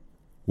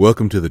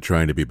Welcome to the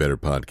Trying to Be Better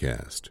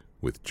podcast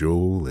with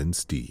Joel and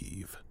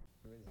Steve.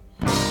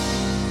 All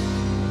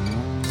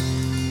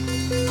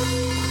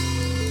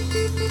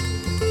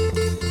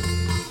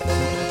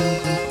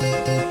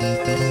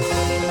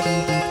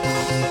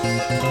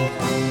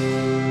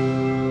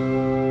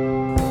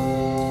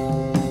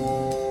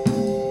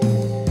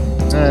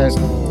right,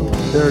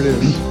 there it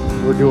is.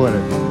 We're doing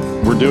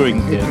it. We're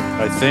doing it,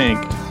 I think.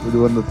 We're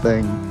doing the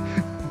thing.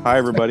 Hi,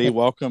 everybody.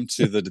 Welcome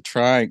to the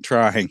Trying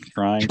to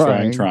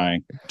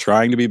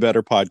Be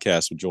Better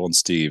podcast with Joel and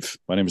Steve.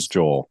 My name is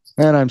Joel.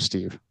 And I'm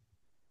Steve.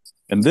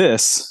 And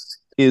this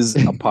is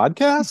a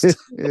podcast?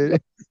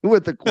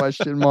 With a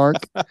question mark.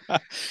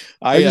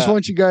 I just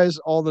want you guys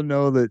all to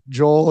know that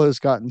Joel has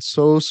gotten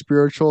so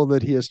spiritual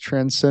that he has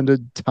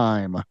transcended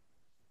time.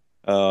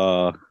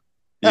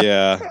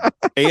 Yeah.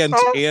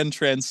 And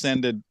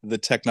transcended the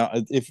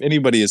technology. If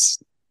anybody is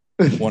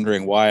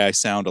wondering why I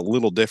sound a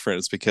little different,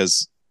 it's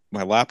because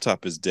my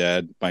laptop is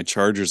dead. My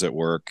charger's at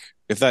work.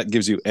 If that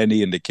gives you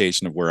any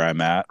indication of where I'm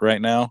at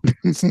right now.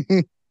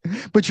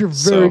 But you're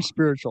very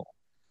spiritual.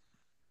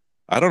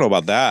 I don't know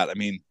about that. I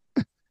mean,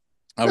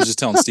 I was just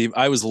telling Steve,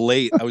 I was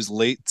late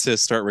to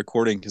start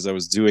recording because I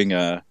was doing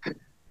a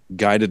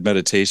guided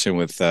meditation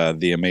with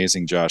the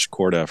amazing Josh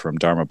Korda from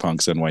Dharma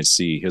Punks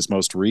NYC. His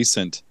most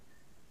recent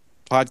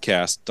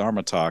podcast,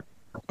 Dharma Talk,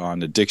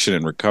 on addiction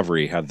and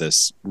recovery, had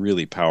this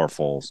really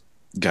powerful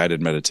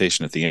guided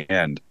meditation at the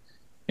end.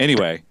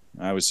 Anyway,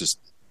 I was just,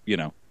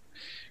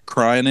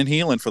 crying and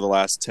healing for the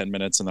last 10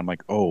 minutes. And I'm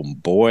like, oh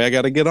boy, I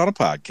got to get on a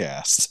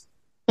podcast.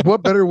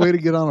 What better way to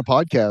get on a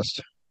podcast?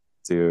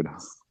 Dude.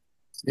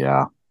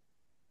 Yeah.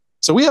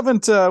 So we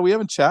haven't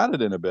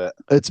chatted in a bit.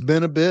 It's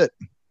been a bit.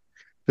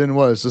 Been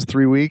what? Is this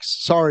 3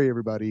 weeks? Sorry,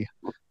 everybody.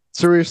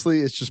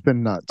 Seriously, it's just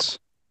been nuts.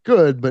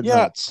 Good, but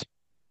nuts.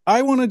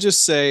 I want to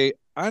just say,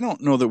 I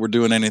don't know that we're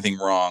doing anything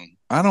wrong.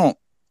 I don't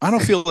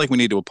feel like we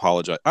need to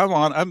apologize.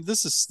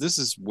 This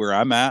is where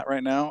I'm at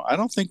right now. I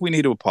don't think we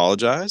need to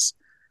apologize.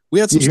 We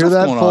had some stuff going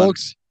on. You hear that,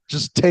 folks?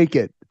 Just take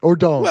it or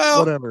don't. Well,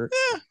 whatever.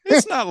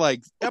 It's not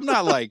like I'm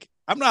not like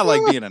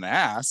being an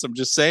ass. I'm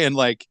just saying,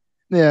 we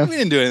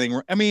didn't do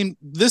anything. I mean,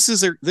 this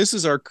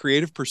is our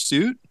creative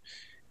pursuit,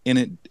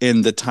 and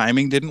the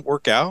timing didn't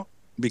work out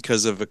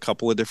because of a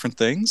couple of different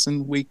things,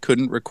 and we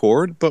couldn't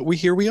record. But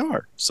here we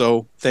are.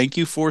 So thank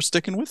you for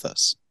sticking with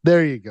us.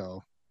 There you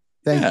go.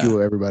 Thank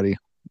you, everybody.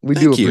 We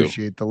do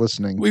appreciate the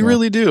listening. We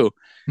really do.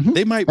 Mm-hmm.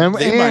 They might have,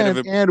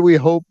 and we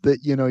hope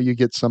that you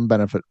get some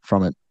benefit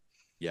from it.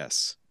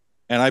 Yes,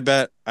 and I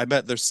bet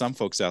there's some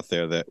folks out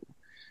there that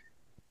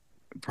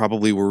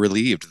probably were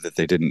relieved that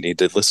they didn't need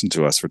to listen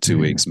to us for 2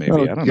 weeks. Maybe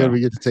I don't know.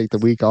 We get to take the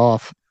week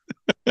off.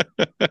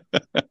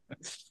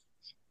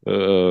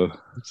 So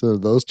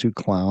those two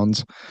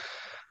clowns.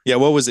 Yeah,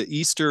 what was it?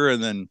 Easter,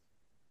 and then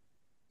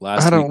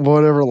last week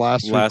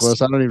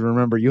was. I don't even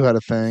remember. You had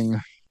a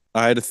thing.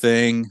 I had a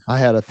thing. I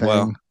had a thing.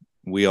 Well,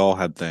 we all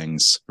had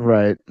things.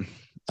 Right.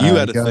 You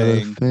had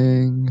a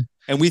thing.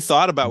 And we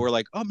thought about, we're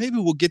like, oh, maybe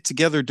we'll get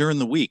together during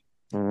the week.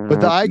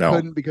 But I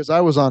couldn't because I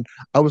was on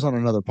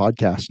another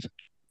podcast.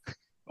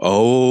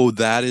 Oh,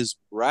 that is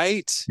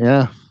right.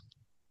 Yeah.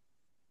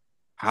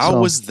 How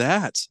was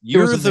that? It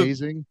was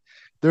amazing.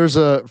 There's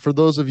for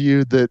those of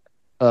you that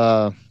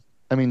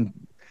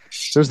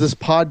there's this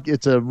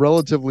it's a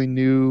relatively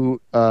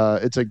new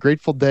it's a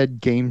Grateful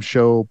Dead game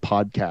show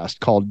podcast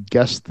called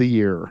Guess the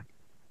Year.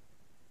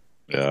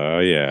 Oh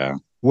yeah.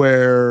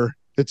 Where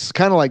it's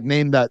kind of like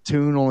Name That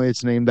Tune, only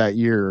it's Named That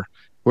Year,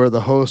 where the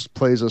host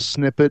plays a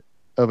snippet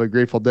of a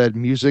Grateful Dead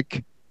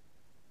music,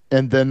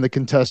 and then the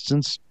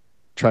contestants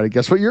try to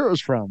guess what year it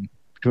was from,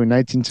 between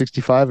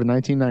 1965 and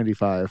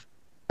 1995.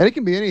 And it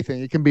can be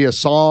anything. It can be a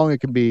song, it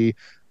can be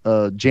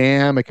a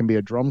jam, it can be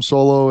a drum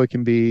solo, it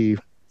can be...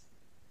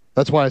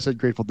 That's why I said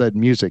Grateful Dead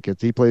music.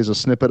 He plays a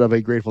snippet of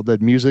a Grateful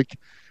Dead music,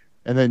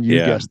 and then you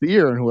guess the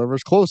year, and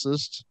whoever's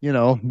closest,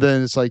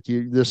 then it's like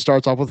this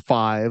starts off with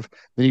 5,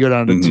 then you go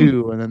down to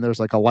 2, and then there's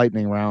like a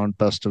lightning round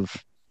for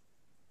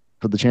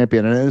the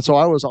champion. And so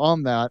I was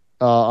on that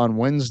on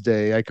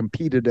Wednesday. I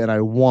competed and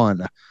I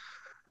won. Of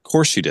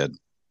course you did.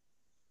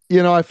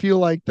 I feel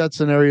like that's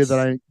an area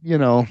that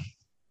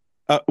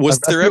was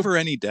there ever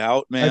any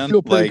doubt, man? I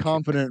feel pretty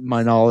confident in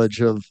my knowledge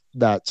of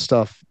that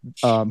stuff.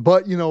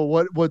 But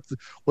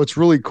what's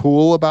really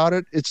cool about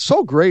it? It's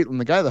so great. And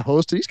the guy that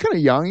hosted, he's kind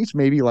of young. He's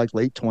maybe like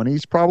late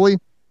 20s, probably.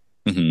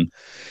 Mm-hmm.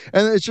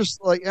 And it's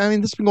just like, this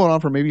has been going on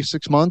for maybe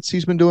 6 months.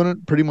 He's been doing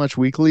it pretty much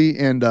weekly.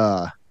 And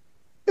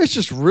it's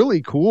just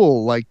really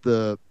cool. Like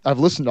I've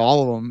listened to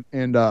all of them.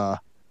 And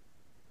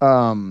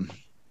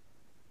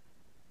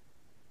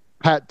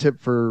hat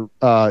tip for,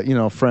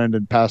 friend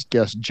and past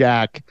guest,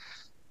 Jack,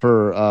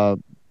 for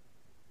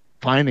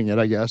finding it,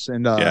 I guess.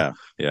 And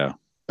yeah.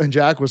 And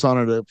Jack was on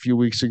it a few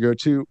weeks ago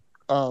too.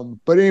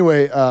 But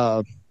anyway,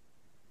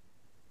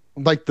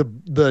 like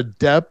the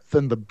depth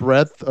and the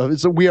breadth of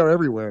it's We Are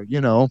Everywhere,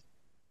 Yeah.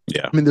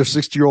 I mean, there's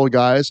 60-year-old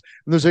guys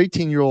and there's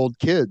 18-year-old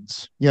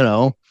kids,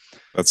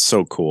 That's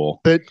so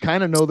cool. That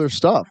kind of know their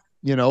stuff,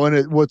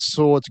 and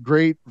what's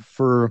great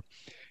for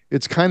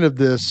it's kind of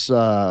this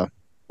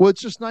Well, it's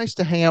just nice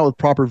to hang out with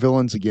proper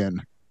villains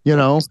again. You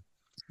know,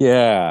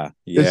 Yeah.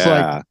 it's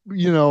like,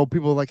 Yeah.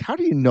 people are like, how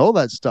do you know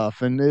that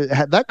stuff? And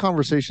that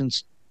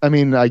conversation's, I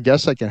mean, I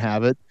guess I can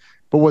have it,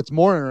 but what's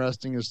more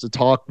interesting is to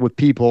talk with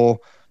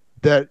people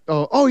that,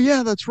 oh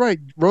yeah, that's right.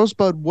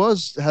 Rosebud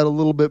had a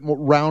little bit more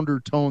rounder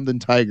tone than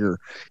Tiger,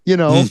 I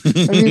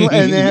mean,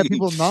 and they have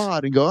people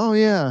nod and go, oh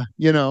yeah,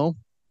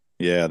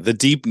 Yeah. The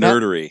deep that,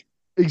 nerdery.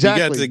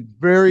 exactly.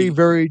 Very,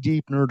 very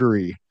deep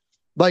nerdery.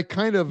 Like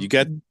kind of You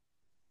get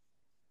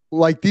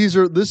like this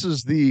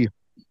is the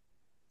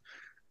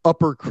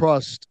upper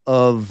crust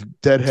of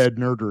Deadhead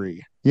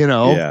nerdery,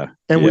 yeah.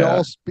 and we Yeah.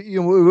 all, it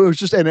was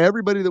just, and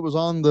everybody that was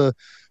on the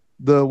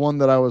one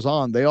that I was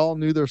on, they all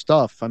knew their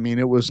stuff. I mean,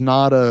 it was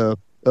not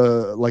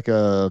like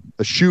a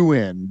shoe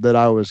in that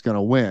I was going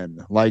to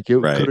win. Like it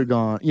Right. could have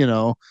gone,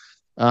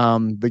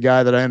 the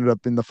guy that I ended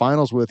up in the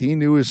finals with, he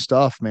knew his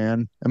stuff,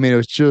 man. I mean, it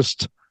was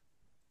just,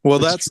 Well,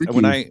 that's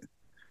tricky.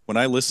 when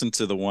I listened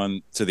to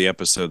the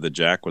episode that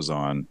Jack was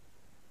on.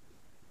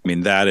 I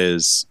mean, that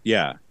is,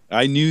 yeah.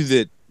 I knew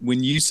that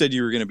when you said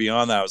you were going to be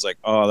on that, I was like,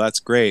 oh,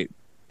 that's great.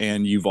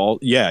 And you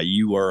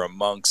are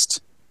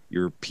amongst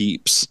your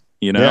peeps,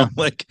 Yeah.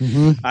 like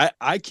Mm-hmm.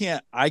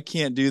 I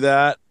can't do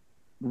that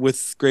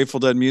with Grateful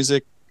Dead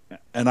music.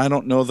 And I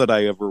don't know that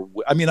I ever,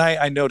 I mean,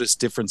 I noticed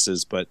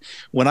differences, but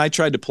when I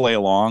tried to play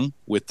along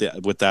with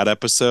that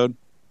episode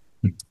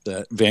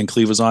that Van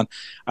Cleve was on,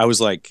 I was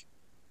like,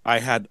 I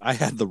had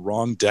the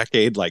wrong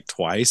decade like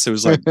twice. It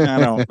was like, I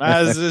don't,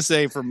 this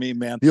ain't for me,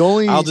 man. The I'll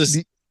only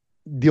just,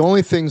 the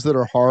only things that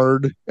are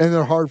hard, and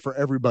they're hard for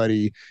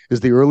everybody, is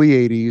the early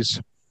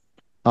 80s,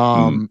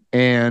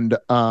 and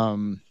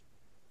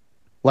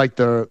like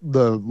the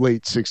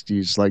late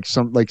 60s, like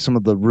some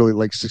of the really,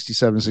 like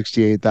 67,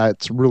 68.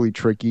 That's really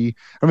tricky.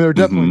 I mean, there are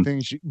definitely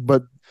things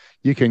but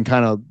you can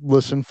kind of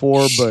listen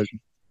for, but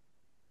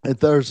if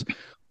there's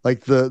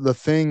like the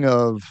thing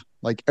of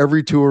like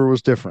every tour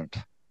was different.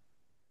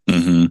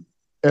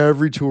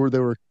 Every tour they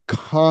were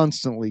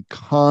constantly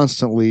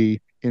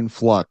in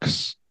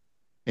flux.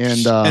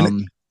 And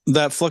and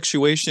that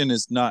fluctuation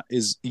is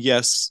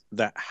yes,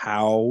 that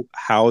how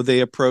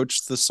they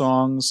approached the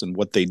songs and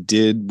what they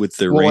did with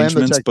the well, and the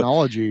arrangements, but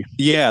technology,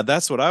 yeah,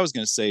 that's what I was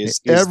going to say is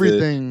the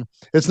everything.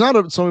 It's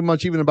not so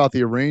much even about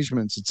the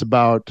arrangements. It's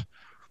about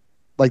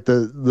like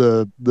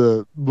the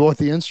what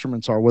the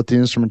instruments are, what the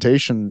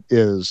instrumentation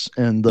is,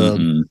 and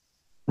the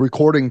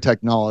recording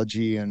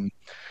technology, and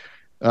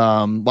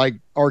like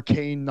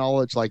arcane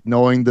knowledge, like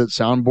knowing that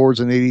soundboards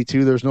in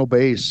 82 there's no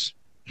bass,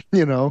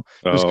 just oh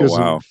because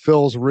wow.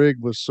 Phil's rig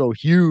was so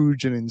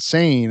huge and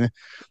insane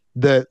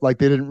that like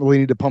they didn't really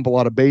need to pump a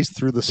lot of bass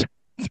through the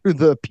through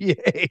the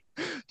PA.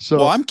 Well,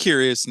 So I'm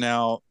curious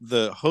now,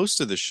 the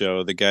host of the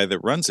show, the guy that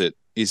runs it,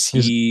 he's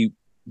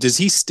does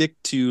he stick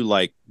to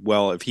like,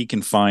 well, if he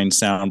can find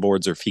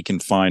soundboards or if he can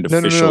find no,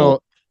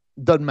 official.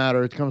 doesn't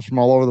matter. It comes from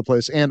all over the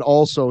place, and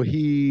also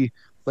he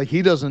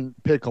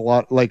doesn't pick a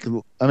lot. Like,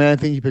 I mean, I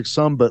think he picks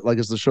some, but like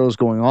as the show's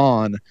going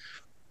on,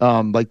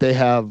 like they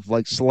have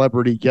like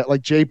celebrity get,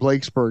 like Jay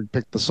Blakesberg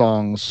picked the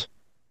songs.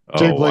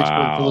 Jay Oh Blakesberg,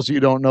 for wow. those of you who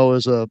don't know,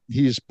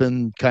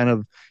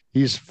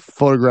 he's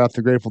photographed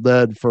the Grateful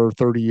Dead for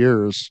 30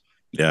 years,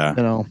 Yeah.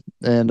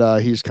 and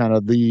he's kind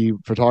of the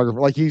photographer.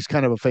 Like he's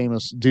kind of a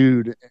famous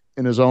dude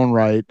in his own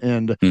right.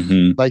 And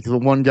like the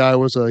one guy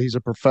he's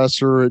a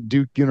professor at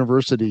Duke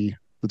University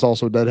that's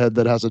also a Deadhead,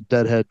 that has a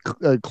Deadhead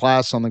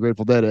class on the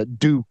Grateful Dead at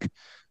Duke.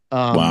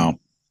 Wow.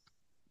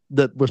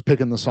 That was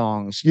picking the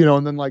songs,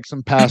 and then like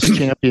some past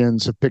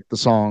champions have picked the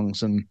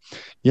songs, and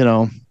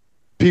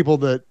people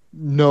that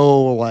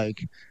know, like,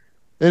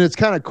 and it's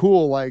kind of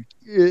cool. Like,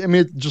 I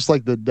mean, it's just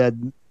like the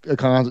Dead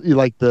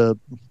like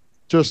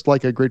just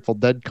like a Grateful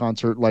Dead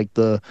concert, like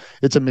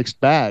it's a mixed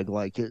bag.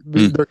 Like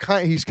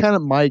he's kind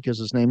of, Mike is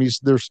his name.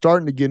 They're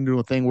starting to get into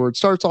a thing where it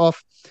starts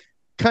off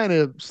kind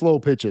of slow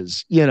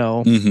pitches,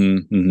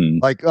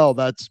 like, oh,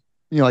 that's,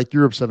 like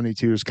Europe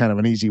 72 is kind of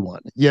an easy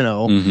one,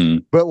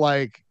 but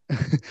like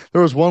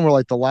there was one where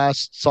like the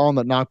last song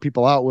that knocked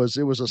people out was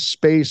a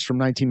Space from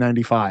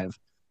 1995.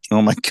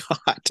 Oh my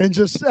god. And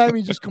just, I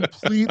mean, just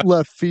complete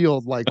left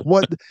field. Like,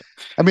 what?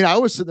 I mean, I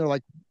was sitting there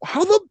like,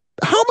 how am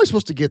I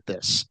supposed to get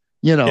this?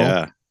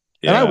 Yeah.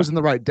 And I was in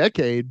the right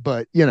decade,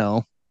 but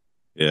yeah.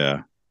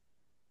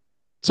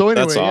 So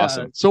anyway, That's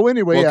awesome. Yeah, it's a lot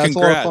of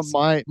congrats.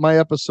 fun. My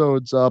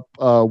episode's up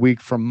a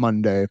week from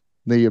Monday.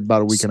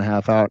 About a week and a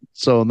half out.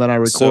 So then I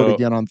record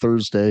again on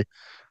Thursday.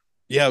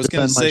 Yeah, I was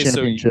going to Defend my say,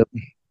 championship.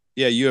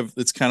 yeah,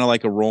 it's kind of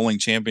like a rolling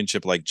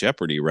championship, like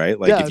Jeopardy, right?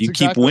 Like Yeah, if it's you keep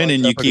exactly like winning,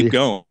 you keep Jeopardy.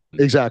 going.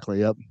 Exactly.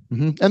 Yep.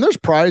 And there's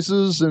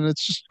prizes, and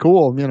it's just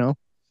cool.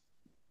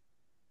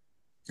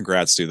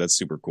 Congrats, dude. That's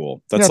super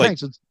cool. Yeah, That's like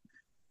thanks.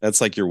 that's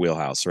like your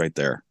wheelhouse right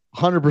there.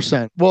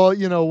 100%. Well,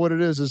 what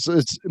it is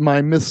it's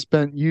my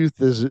misspent youth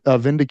is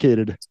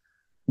vindicated.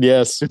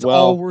 Yes. It's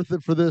all worth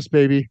it for this,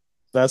 baby.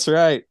 That's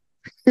right.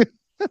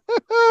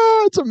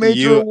 It's a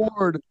major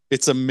award.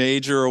 It's a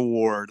major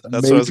award.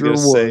 That's what I was going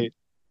to say.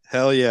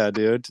 Hell yeah,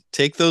 dude.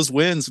 Take those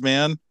wins,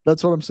 man.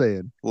 That's what I'm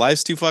saying.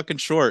 Life's too fucking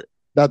short.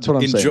 That's what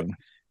I'm saying.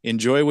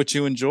 enjoy what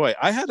you enjoy.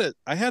 I had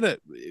a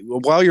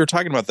while you were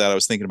talking about that, I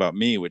was thinking about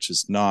me, which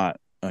is not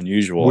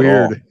unusual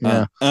at all. Weird.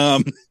 Yeah.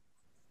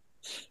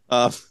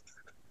 Uh,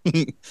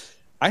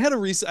 I had a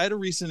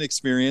recent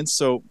experience.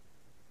 So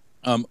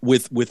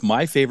with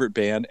my favorite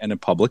band and a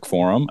public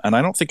forum, and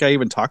I don't think I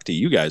even talked to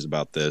you guys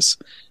about this.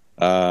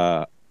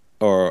 Or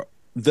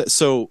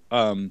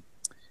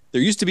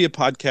there used to be a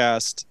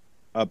podcast,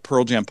 a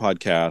Pearl Jam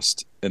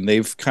podcast, and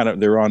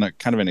they're on a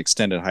kind of an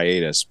extended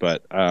hiatus,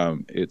 but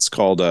it's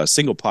called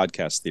Single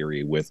Podcast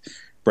Theory with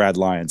Brad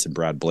Lyons and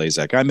Brad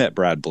Blazek. I met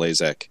Brad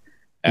Blazek.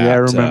 I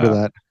remember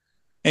that.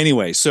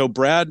 Anyway, so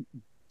Brad,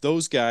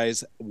 those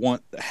guys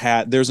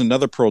there's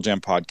another Pearl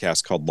Jam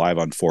podcast called Live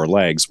on Four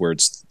Legs, where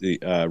it's the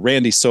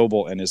Randy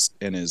Sobel and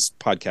his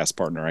podcast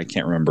partner, I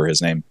can't remember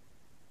his name,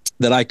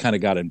 that I kind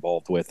of got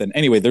involved with. And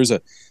anyway, this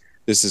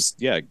is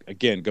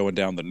again going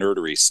down the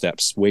nerdery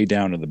steps, way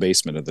down in the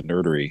basement of the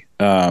nerdery.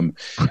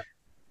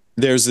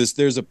 There's a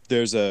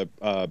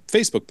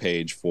Facebook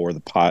page for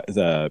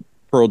the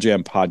Pearl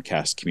Jam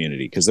podcast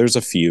community, because there's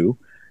a few.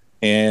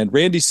 And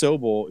Randy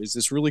Sobel is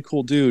this really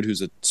cool dude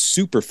who's a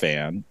super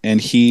fan,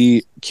 and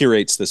he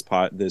curates this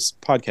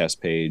podcast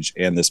page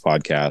and this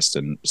podcast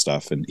and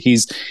stuff. And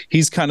he's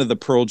kind of the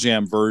Pearl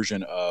Jam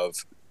version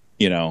of,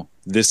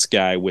 this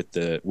guy with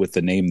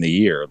the name of the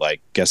year,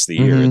 like guess the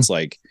year. It's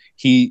like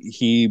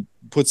he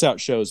puts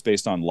out shows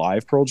based on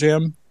live Pearl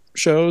Jam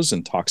shows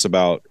and talks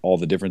about all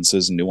the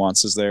differences and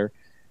nuances there,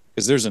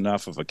 because there's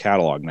enough of a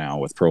catalog now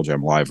with Pearl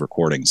Jam live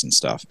recordings and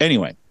stuff.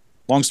 Anyway,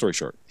 long story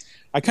short,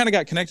 I kind of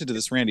got connected to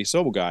this Randy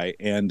Sobel guy,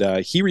 and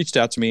he reached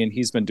out to me, and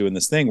he's been doing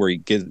this thing where he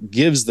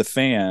gives the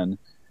fan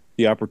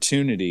the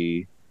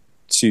opportunity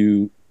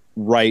to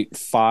write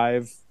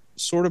 5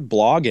 sort of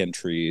blog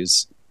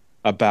entries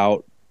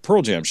about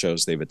Pearl Jam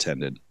shows they've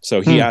attended. So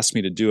he asked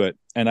me to do it,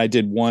 and I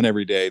did one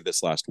every day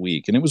this last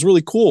week, and it was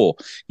really cool.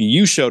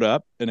 You showed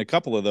up in a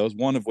couple of those,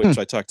 one of which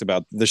I talked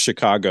about the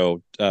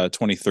Chicago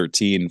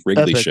 2013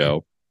 Wrigley Epic.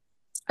 show.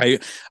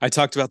 I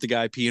talked about the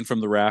guy peeing from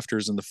the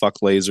rafters and the fuck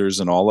lasers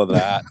and all of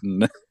that.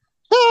 And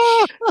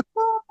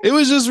it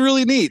was just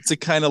really neat to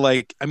kind of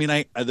like,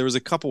 there was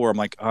a couple where I'm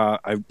like,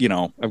 I've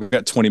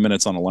got 20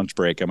 minutes on a lunch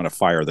break. I'm going to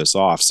fire this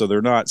off. So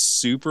they're not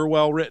super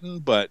well written,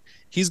 but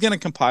he's going to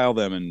compile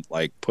them and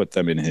like put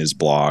them in his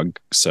blog.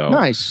 So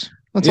nice.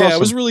 That's awesome. It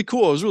was really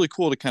cool. It was really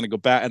cool to kind of go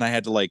back, and I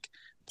had to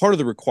part of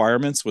the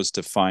requirements was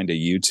to find a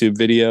YouTube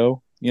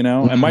video,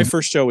 and my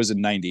first show was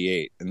in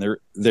 98, and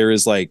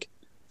there's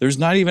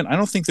not even, I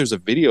don't think there's a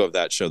video of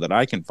that show that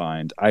I can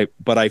find.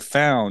 But I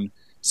found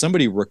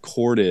somebody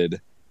recorded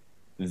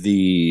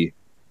the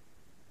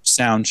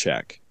sound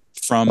check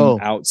from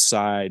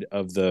outside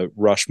of the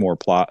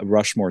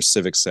Rushmore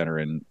Civic Center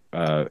in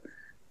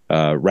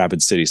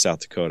Rapid City,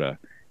 South Dakota.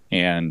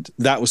 And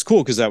that was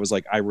cool, because that was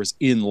like, I was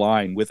in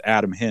line with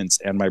Adam Hintz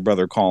and my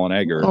brother Colin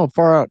Egger. Oh,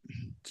 far out.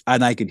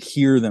 And I could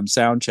hear them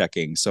sound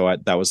checking. So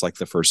that was like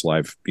the first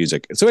live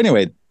music. So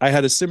anyway, I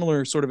had a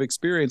similar sort of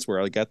experience where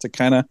I got to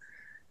kind of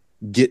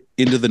get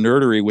into the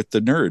nerdery with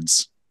the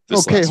nerds.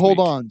 Okay, hold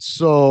on.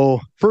 So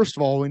first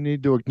of all, we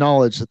need to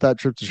acknowledge that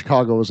trip to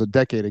Chicago was a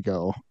decade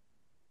ago.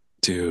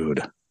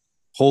 Dude,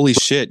 holy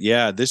shit.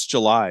 Yeah, this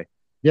July.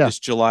 Yeah. This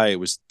July, it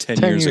was 10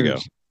 years ago.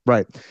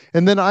 Right.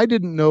 And then I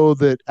didn't know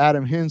that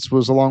Adam Hintz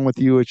was along with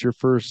you at your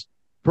first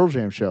Pearl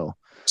Jam show.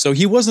 So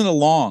he wasn't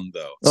along,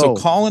 though. So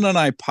Colin and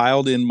I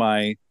piled in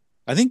I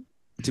think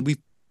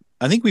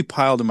we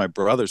piled in my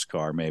brother's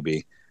car,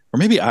 maybe. Or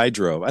maybe I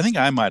drove. I think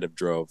I might have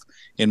drove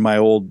in my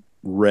old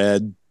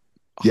red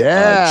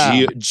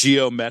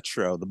Geo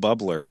Metro, the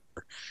bubbler.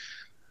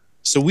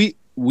 So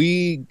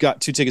we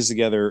got 2 tickets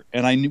together,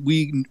 and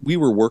we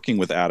were working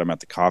with Adam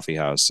at the coffee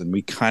house, and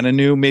we kind of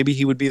knew maybe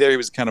he would be there. He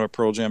was kind of a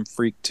Pearl Jam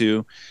freak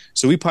too.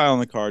 So we pile in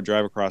the car,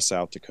 drive across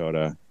South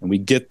Dakota, and we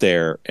get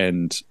there,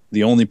 and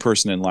the only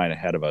person in line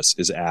ahead of us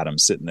is Adam,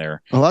 sitting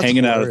there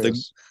hanging out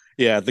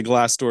at the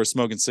glass door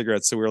smoking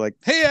cigarettes. So we were like,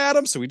 "Hey,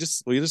 Adam!" So we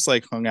just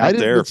like hung out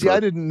there. I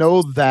didn't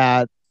know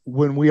that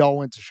when we all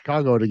went to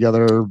Chicago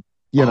together.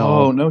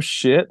 Oh, no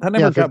shit! That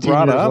never got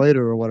brought up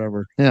later or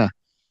whatever. Yeah,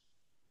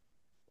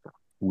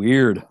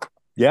 weird.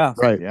 Yeah,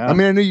 right. Yeah. I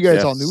mean, I knew you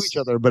guys all knew each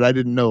other, but I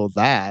didn't know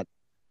that.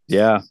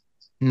 Yeah,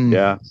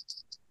 yeah,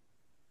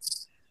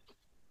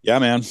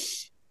 man.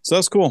 So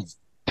that's cool.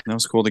 That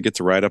was cool to get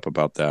to write up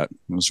about that.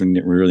 It was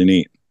really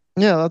neat.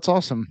 Yeah, that's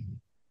awesome.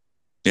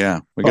 Yeah,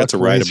 we got to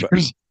write about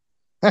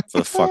for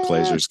the fuck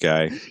lasers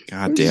guy.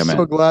 God damn it!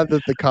 So glad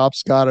that the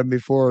cops got him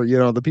before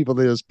the people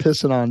they was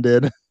pissing on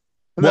did.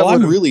 Well,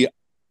 I'm really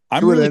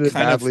kind of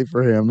badly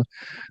for him.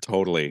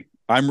 Totally.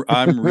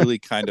 I'm really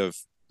kind of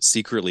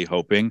secretly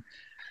hoping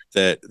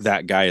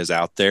that guy is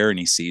out there and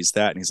he sees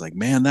that and he's like,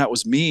 man, that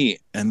was me,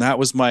 and that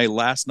was my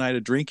last night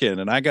of drinking,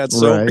 and I got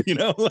sober.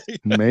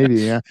 Right.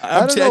 Maybe, yeah.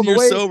 I'm 10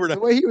 years sober. The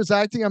way he was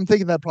acting, I'm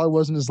thinking that probably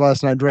wasn't his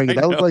last night drinking.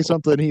 That looked like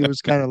something he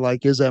was kind of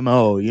like his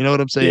MO. You know what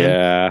I'm saying?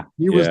 Yeah.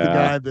 He was the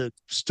guy that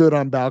stood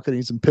on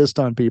balconies and pissed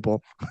on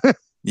people.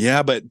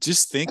 Yeah, but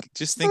just think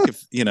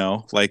if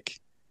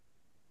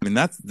I mean,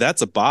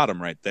 that's a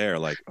bottom right there.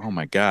 Like, oh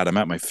my God, I'm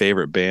at my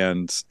favorite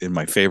band in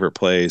my favorite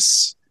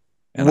place.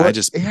 And I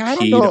just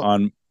peed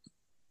on.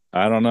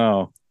 I don't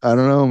know. I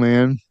don't know,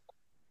 man.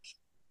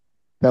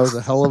 That was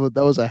a hell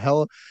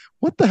of.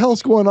 What the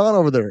hell's going on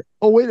over there?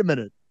 Oh, wait a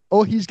minute.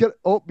 Oh,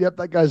 yep,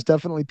 that guy's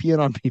definitely peeing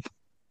on people.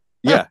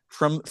 Yeah,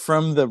 from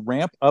the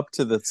ramp up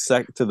to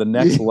the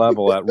next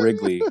level at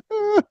Wrigley.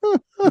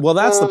 Well,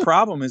 that's the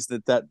problem, is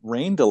that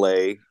rain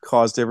delay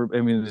caused everybody.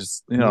 I mean,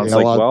 it's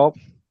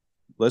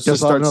let's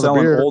just start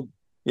selling beer. Old.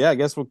 Yeah, I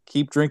guess we'll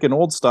keep drinking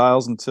old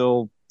styles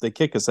until they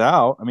kick us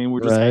out. I mean,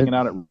 we're just hanging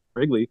out at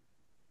Wrigley,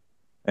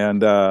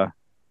 and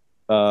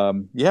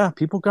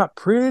people got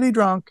pretty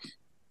drunk.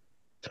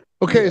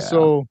 Okay,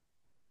 so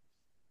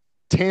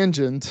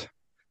tangent.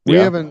 We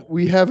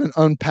haven't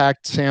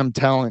unpacked Sam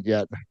Talent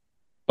yet.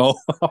 Oh,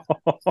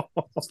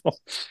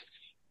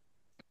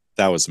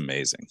 that was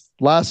amazing.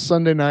 Last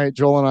Sunday night,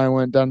 Joel and I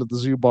went down to the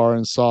Zoo Bar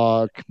and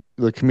saw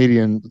the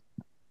comedian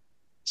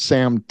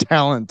Sam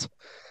Talent,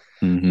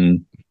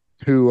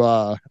 who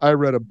I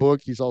read a book.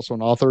 He's also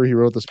an author. He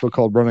wrote this book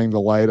called Running the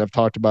Light. I've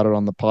talked about it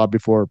on the pod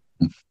before.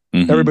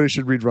 Everybody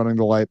should read Running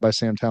the Light by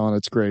Sam Talent.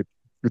 It's great.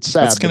 It's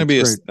sad. That's going to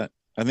be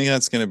I think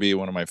that's going to be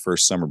one of my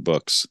first summer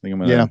books. I think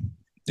I'm gonna,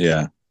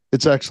 yeah.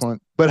 It's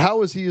excellent. But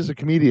how is he as a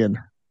comedian?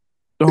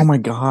 Oh my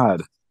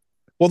God.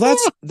 Well,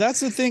 that's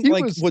the thing.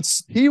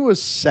 He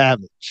was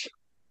savage.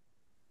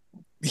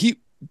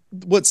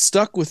 What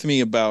stuck with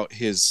me about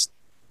his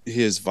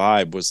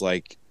vibe was,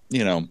 like,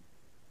 you know,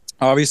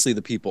 obviously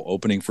the people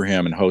opening for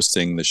him and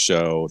hosting the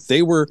show,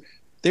 they were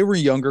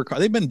younger.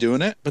 They've been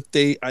doing it, but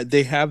they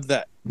have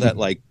that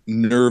like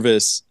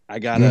nervous. I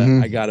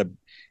gotta.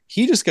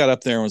 He just got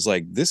up there and was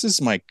like, "This is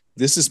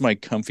my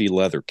comfy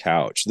leather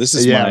couch. This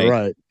is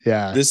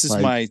This is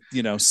my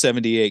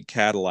 78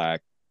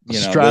 Cadillac.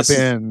 Strap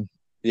in.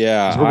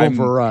 Yeah, we're going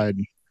for a ride."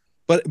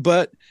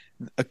 But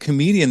a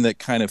comedian that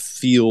kind of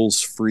feels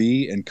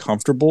free and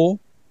comfortable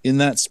in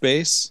that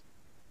space,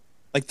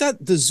 like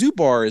that. The Zoo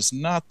Bar is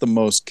not the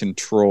most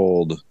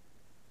controlled,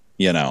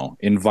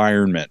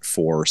 environment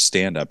for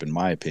stand-up, in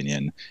my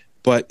opinion.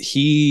 But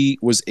he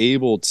was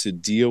able to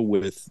deal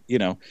with,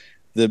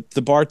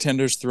 the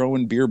bartenders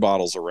throwing beer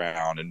bottles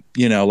around, and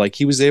like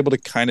he was able to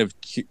kind of,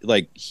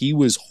 like, he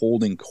was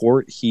holding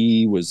court.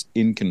 He was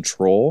in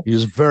control. He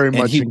was very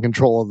much in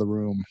control of the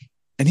room,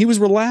 and he was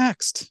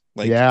relaxed.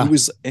 Like,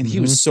 he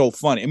was so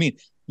funny. I mean,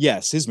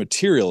 yes, his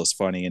material is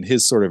funny and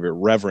his sort of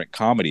irreverent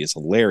comedy is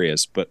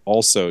hilarious, but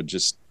also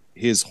just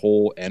his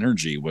whole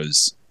energy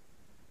was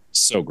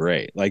so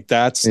great. Like,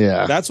 that's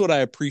what I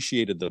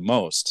appreciated the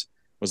most,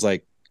 was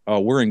like, oh,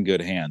 we're in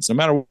good hands. No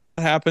matter what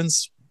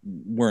happens,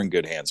 we're in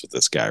good hands with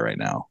this guy right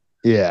now.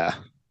 Yeah.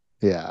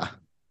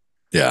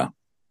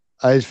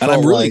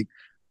 I'm really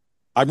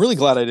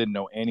glad I didn't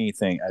know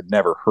anything. I'd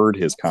never heard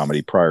his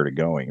comedy prior to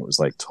going. It was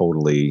like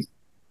totally,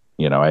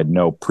 I had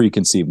no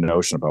preconceived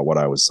notion about what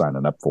I was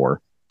signing up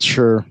for.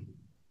 Sure.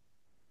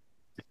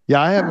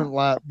 Yeah, I haven't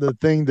laughed. The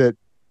thing that,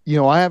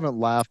 I haven't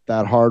laughed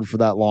that hard for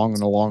that long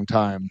in a long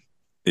time.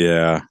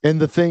 Yeah. And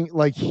the thing,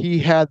 like, he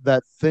had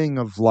that thing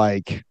of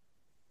like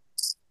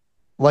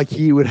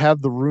he would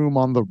have the room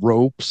on the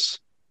ropes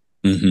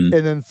and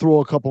then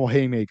throw a couple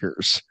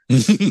haymakers, and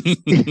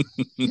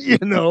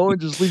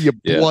just leave you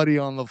bloody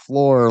on the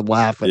floor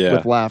laughing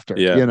with laughter.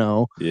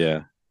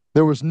 Yeah.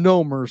 There was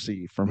no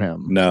mercy from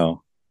him.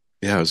 No.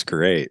 Yeah, it was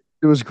great.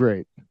 It was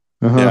great.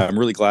 Yeah, I'm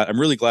really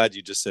glad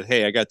you just said,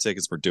 "Hey, I got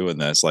tickets. We're doing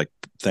this." Like,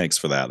 thanks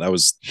for that. That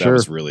was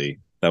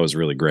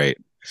really great.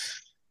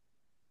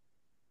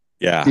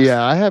 Yeah.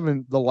 Yeah, I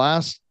haven't. The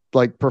last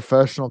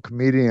professional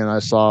comedian I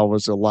saw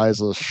was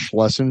Eliza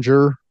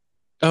Schlesinger.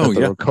 Oh,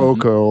 yeah.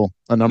 Rococo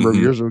a number of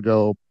years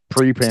ago,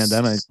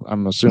 pre-pandemic,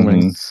 I'm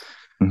assuming.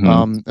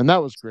 And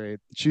that was great.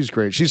 She's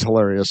great. She's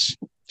hilarious.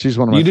 She's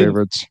one of my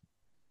favorites.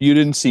 You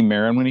didn't see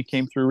Marin when he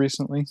came through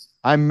recently?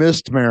 I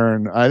missed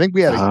Marin. I think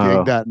we had a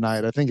gig that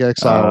night. I think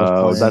Exile was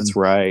playing. Oh, that's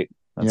right.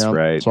 That's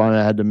right. So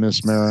I had to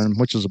miss Marin,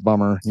 which is a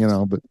bummer,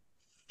 but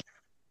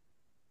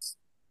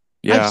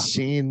yeah, I've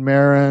seen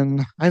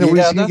Marin. I know we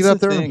can get up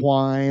there and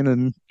whine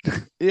and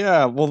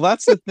yeah. Well,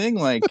 that's the thing.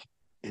 Like,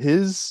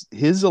 his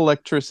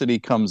electricity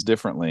comes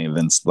differently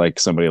than like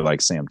somebody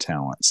like Sam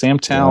Talent. Sam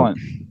Talent,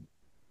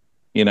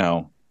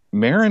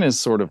 Marin is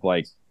sort of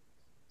like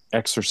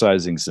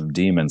exercising some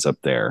demons up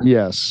there.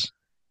 Yes.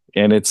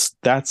 And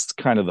that's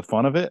kind of the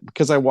fun of it,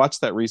 because I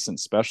watched that recent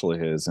special of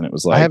his and it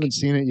was like, I haven't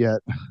seen it yet.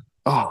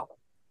 Oh,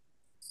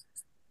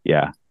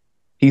 yeah.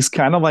 He's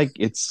kind of like,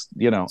 it's,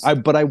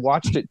 but I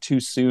watched it too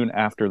soon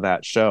after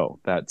that show,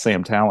 that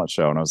Sam Talent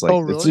show. And I was like,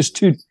 oh, really? It's just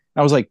too,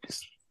 I was like,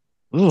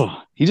 ugh.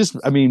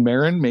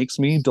 Marin makes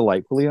me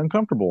delightfully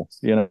uncomfortable,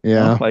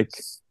 Yeah. Like,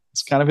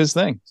 it's kind of his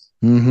thing.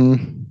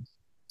 You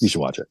should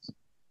watch it.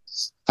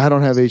 I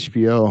don't have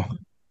HBO.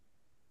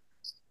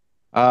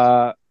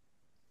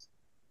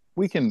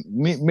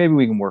 Maybe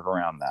we can work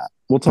around that.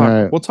 We'll talk.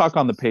 Right. We'll talk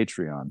on the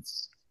Patreon.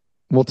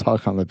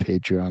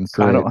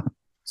 Great.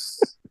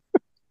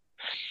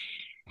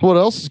 What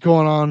else is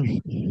going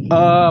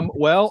on?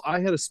 Well,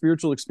 I had a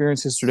spiritual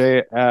experience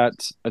yesterday at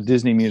a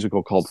Disney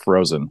musical called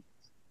Frozen.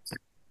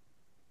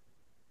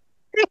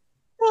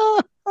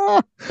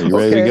 Are you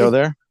ready to go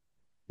there?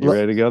 You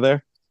ready to go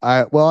there?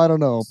 I don't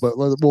know, but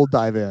we'll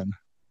dive in.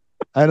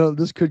 I know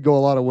this could go a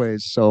lot of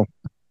ways. So,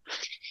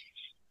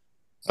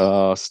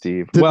 oh,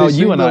 Steve. did Well, they sing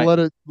you and the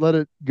I. Let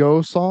It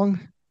Go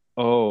song?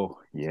 Oh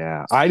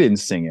yeah, I didn't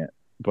sing it,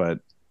 but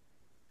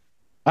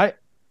I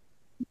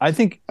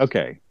think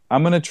okay.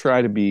 I'm gonna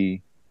try to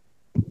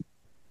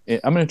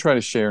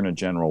share in a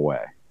general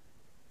way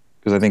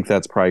because I think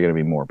that's probably going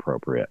to be more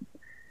appropriate.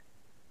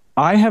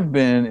 I have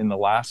been in the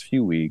last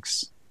few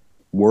weeks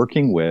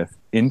working with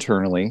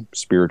internally,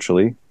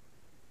 spiritually,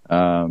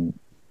 the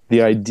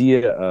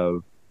idea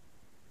of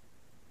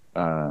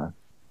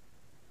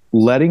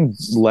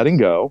letting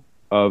go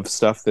of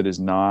stuff that is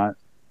not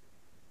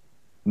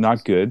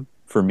good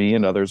for me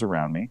and others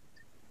around me,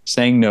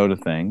 saying no to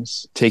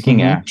things,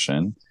 taking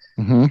action,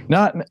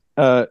 not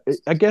I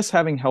guess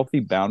having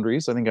healthy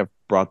boundaries. I think I've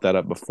brought that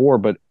up before,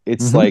 but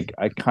it's like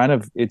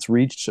it's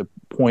reached a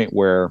point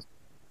where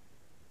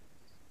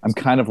I'm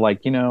kind of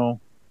like,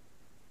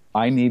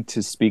 I need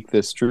to speak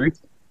this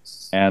truth,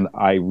 and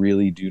I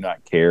really do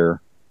not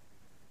care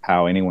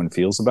how anyone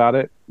feels about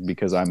it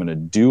because I'm going to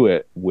do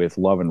it with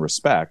love and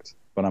respect,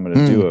 but I'm going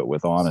to do it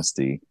with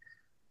honesty.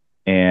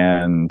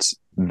 And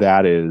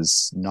that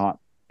is not,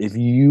 if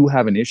you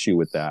have an issue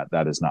with that,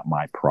 that is not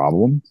my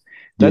problem.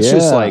 That's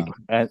just like,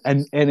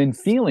 and in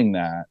feeling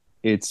that,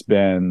 it's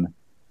been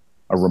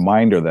a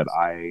reminder that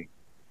I've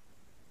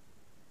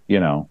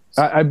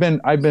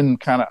been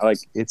kind of like,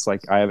 it's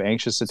like I have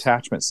anxious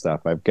attachment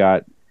stuff. I've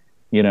got,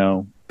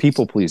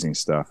 people pleasing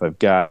stuff. I've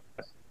got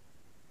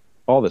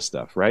all this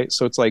stuff, right?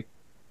 So it's like,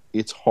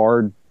 it's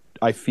hard.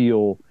 I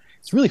feel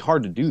it's really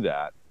hard to do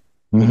that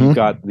when you've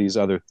got these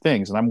other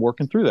things, and I'm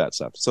working through that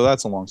stuff. So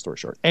that's a long story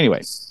short.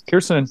 Anyway,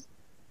 Kirsten's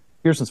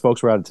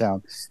folks were out of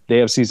town. They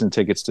have season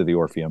tickets to the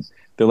Orpheum.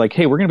 They're like,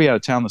 hey, we're going to be out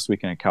of town this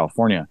weekend in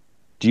California.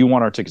 Do you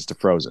want our tickets to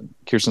Frozen?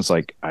 Kirsten's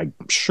like, I'm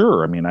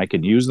sure. I mean, I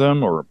could use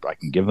them or I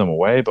can give them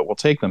away, but we'll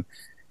take them.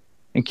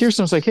 And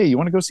Kirsten was like, hey, you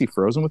want to go see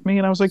Frozen with me?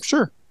 And I was like,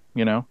 sure.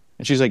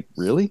 And she's like,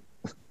 really?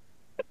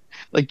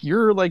 Like,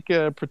 you're like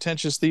a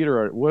pretentious theater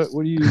art. What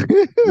do you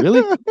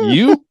really?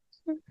 You?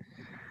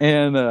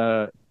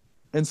 And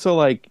so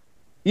like,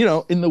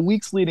 in the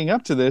weeks leading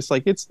up to this,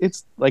 like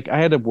it's like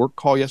I had a work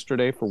call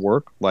yesterday for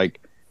work. Like,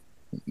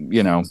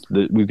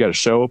 we've got a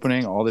show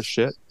opening, all this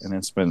shit. And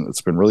it's been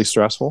really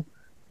stressful.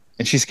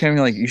 And she's coming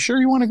like, you sure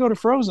you want to go to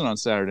Frozen on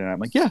Saturday night? I'm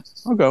like, yeah,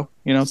 I'll go.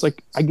 It's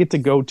like I get to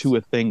go to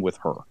a thing with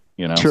her,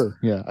 Sure.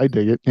 Yeah. I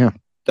dig it. Yeah.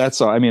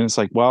 That's all. I mean, it's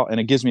like, well, and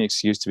it gives me an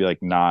excuse to be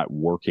like not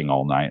working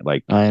all night.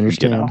 Like, I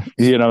understand.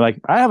 Like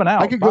I have an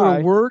out. I could go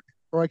to work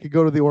or I could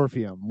go to the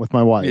Orpheum with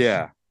my wife.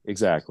 Yeah,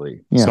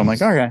 exactly. Yeah. So I'm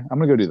like, okay, I'm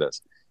going to go do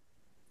this.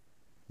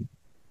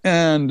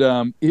 And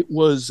it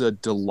was a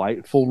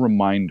delightful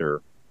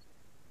reminder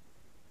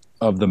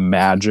of the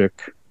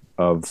magic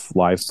of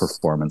live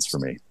performance for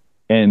me.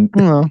 And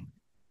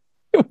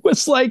it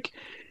was like,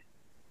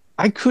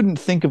 I couldn't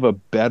think of a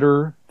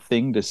better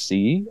thing to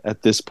see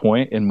at this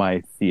point in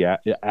my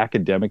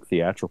academic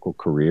theatrical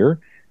career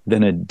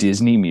than a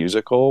Disney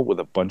musical with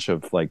a bunch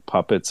of like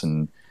puppets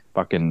and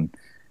fucking,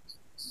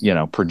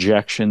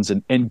 projections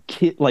and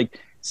kid, like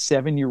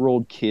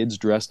 7-year-old kids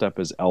dressed up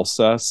as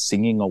Elsa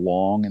singing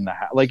along in the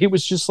house. Like, it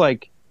was just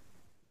like,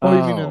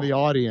 even in the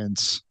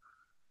audience.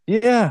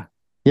 Yeah.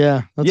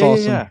 Yeah. That's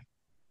awesome.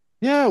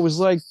 Yeah. It was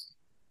like,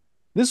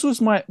 this was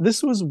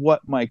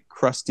what my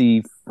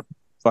crusty,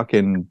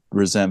 fucking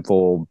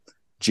resentful,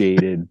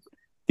 jaded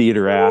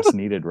theater ass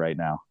needed right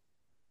now.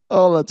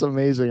 Oh, that's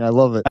amazing. I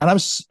love it. And I'm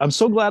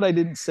so glad I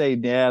didn't say,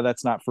 yeah,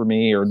 that's not for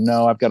me, or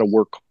no, I've got to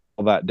work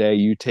all that day.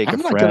 You take a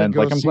friend.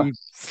 Like, I'm see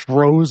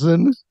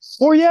Frozen.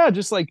 Or yeah,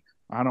 just like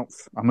I'm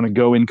gonna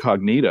go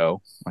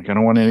incognito. Like, I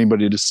don't want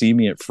anybody to see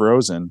me at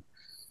Frozen.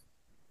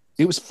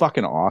 It was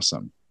fucking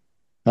awesome.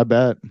 I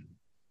bet.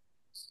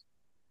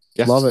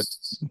 Yes. Love it.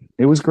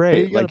 It was great.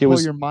 Hey, you gotta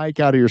pull your mic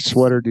out of your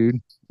sweater,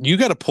 dude. You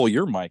got to pull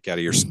your mic out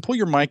of your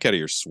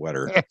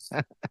sweater.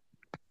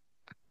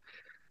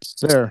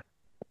 There.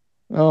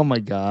 Oh my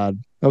God.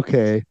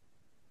 Okay.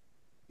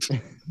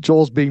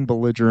 Joel's being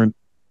belligerent.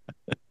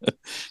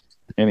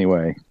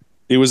 Anyway,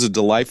 it was a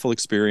delightful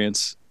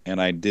experience,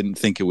 and I didn't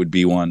think it would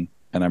be one.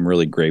 And I'm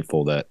really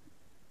grateful that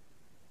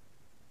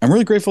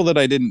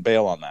I didn't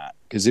bail on that,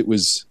 because it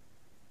was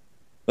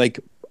like,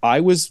 I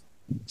was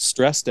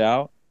stressed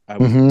out. I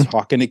was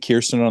talking to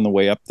Kirsten on the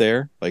way up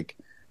there. Like,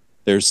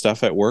 there's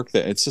stuff at work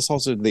that it's just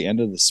also the end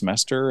of the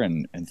semester,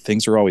 and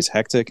things are always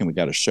hectic, and we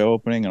got a show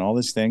opening and all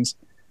these things.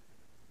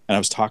 And I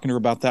was talking to her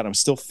about that. I'm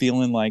still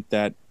feeling like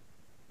that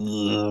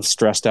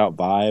stressed out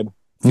vibe,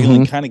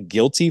 feeling kind of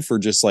guilty for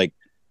just like,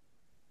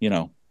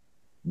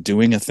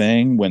 doing a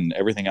thing when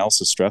everything else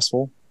is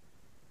stressful.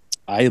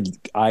 I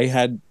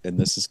had, and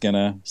this is going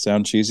to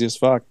sound cheesy as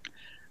fuck,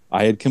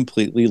 I had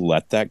completely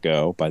let that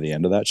go by the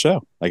end of that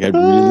show. Like,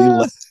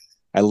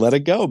 I let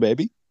it go,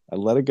 baby. I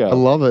let it go. I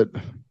love it.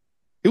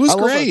 It was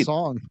great. great. That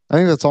song. I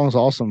think that song's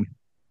awesome.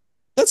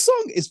 That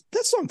song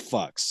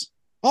fucks.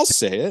 I'll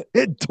say it.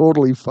 It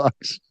totally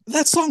fucks.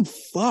 That song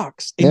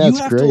fucks. And you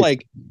have great.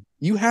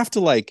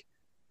 to like,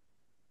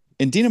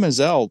 and Dina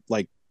Menzel,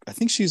 like, I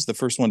think she's the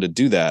first one to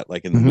do that,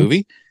 like in the Mhm.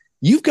 movie.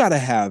 You've got to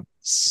have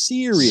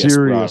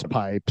serious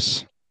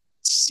pipes.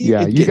 It You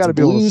got gets to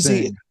be able to bluesy.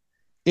 sing.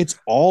 It's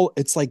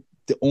like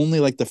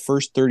the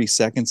first 30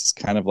 seconds is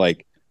kind of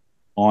like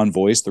on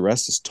voice. The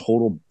rest is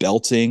total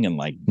belting and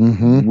like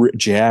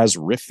jazz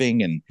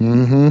riffing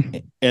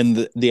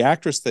and the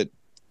actress that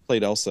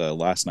played Elsa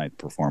last night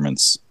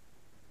performance,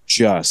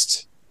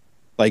 just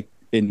like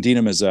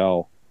Indina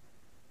Menzel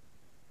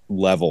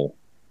level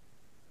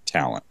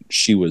talent.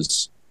 She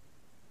was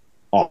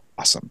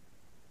awesome.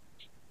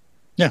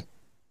 Yeah.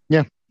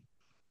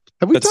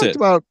 Have we That's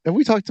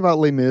talked about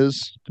Les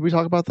Mis? Did we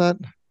talk about that?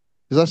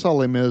 Because I saw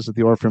Les Mis at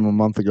the Orpheum a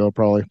month ago,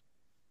 probably.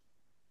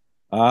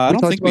 I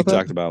don't think we that?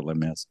 talked about Les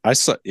Mis. I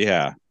saw,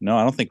 yeah, no,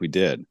 I don't think we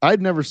did.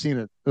 I'd never seen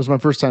it. It was my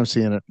first time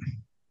seeing it.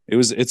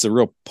 It's a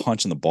real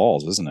punch in the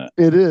balls, isn't it?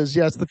 It is.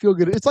 Yeah, it's the feel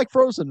good. It's like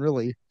Frozen,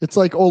 really. It's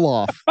like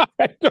Olaf.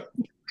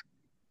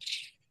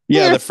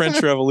 Yeah, the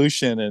French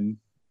Revolution and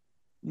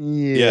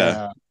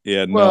yeah.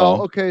 No.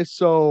 Well, okay,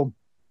 so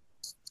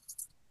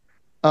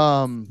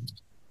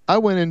I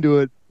went into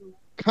it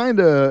kind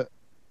of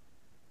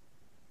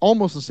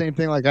almost the same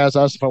thing. Like I was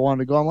asked if I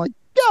wanted to go. I'm like,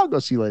 yeah, I'll go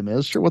see Les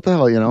Mis. Sure, what the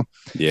hell,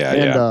 Yeah,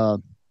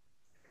 and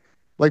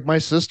like my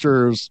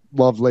sisters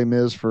loved Les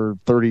Mis for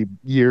 30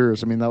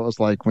 years. I mean, that was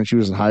like when she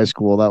was in high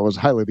school. That was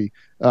Highly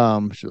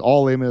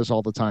all Les Mis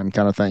all the time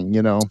kind of thing.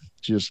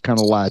 She just kind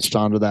of latched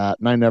onto that,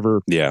 and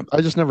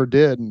I just never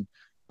did. And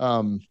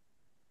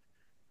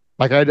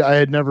like I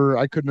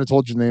couldn't have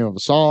told you the name of a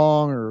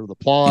song or the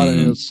plot. I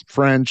mean, it's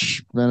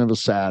French, and it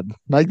was sad.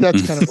 Like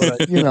that's kind of what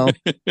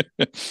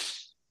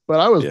But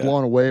I was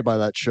blown away by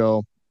that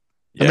show.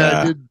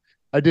 Yeah. I mean,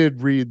 I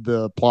did read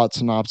the plot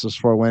synopsis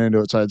before I went into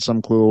it, so I had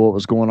some clue what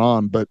was going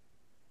on. But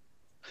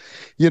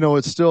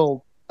it's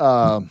still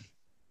going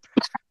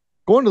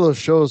to those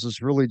shows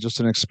is really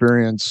just an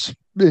experience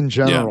in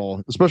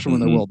general, especially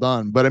when they're well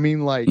done. But I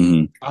mean, like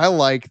I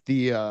like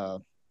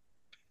it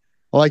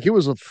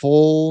was a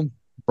full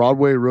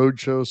Broadway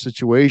roadshow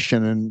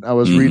situation, and I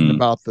was reading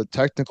about the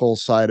technical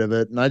side of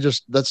it, and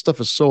that stuff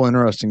is so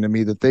interesting to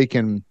me that they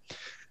can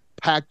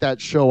pack that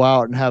show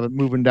out and have it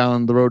moving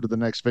down the road to the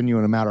next venue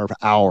in a matter of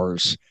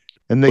hours.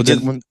 And they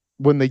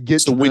when they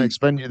get to the next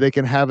venue, they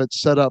can have it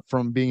set up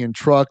from being in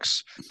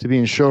trucks to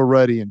being show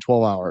ready in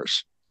 12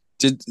 hours.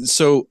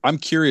 So I'm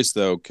curious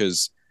though,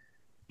 because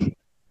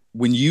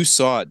when you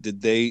saw it,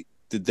 did they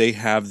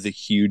have the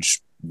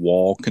huge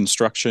wall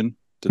construction?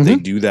 Did they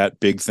do that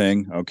big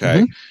thing?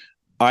 Okay.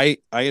 I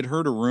had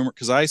heard a rumor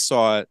because I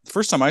saw it. The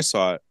first time I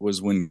saw it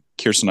was when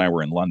Kirsten and I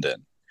were in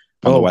London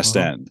on the West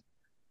End.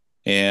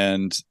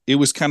 And it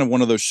was kind of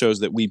one of those shows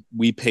that we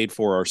paid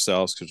for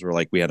ourselves because we're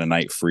like, we had a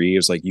night free. It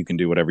was like, you can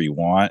do whatever you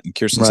want. And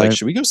Kirsten's like,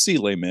 should we go see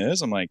Les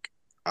Mis? I'm like,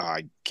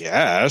 I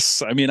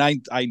guess. I mean, I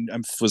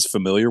was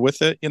familiar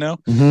with it,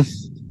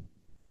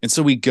 And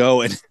so we go,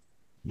 and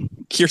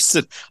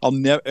Kirsten,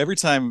 every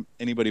time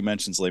anybody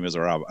mentions Les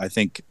Miserables, I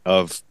think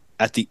of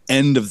at the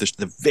end of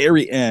the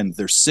very end,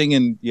 they're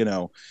singing,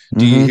 do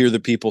you hear the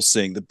people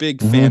sing? The big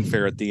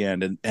fanfare at the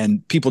end,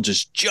 and people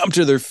just jump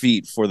to their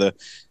feet for the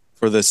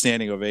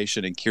standing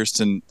ovation. And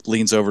Kirsten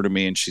leans over to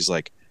me and she's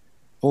like,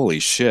 holy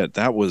shit,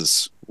 that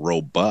was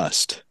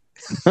robust.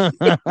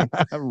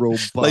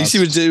 Robust. Like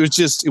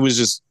it was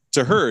just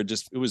to her,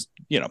 it was,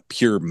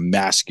 pure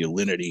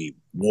masculinity,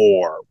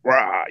 war,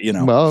 rah,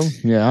 Well,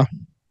 yeah.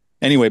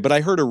 Anyway, but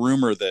I heard a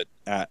rumor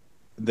that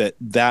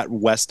that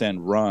West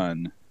End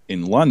run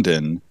in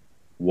London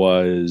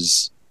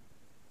was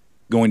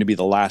going to be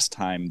the last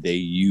time they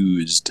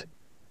used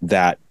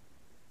that.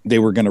 They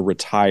were going to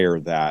retire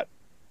that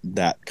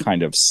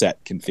kind of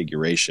set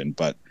configuration,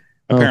 but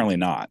apparently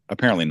not. I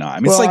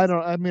mean, well, I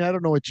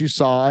don't know what you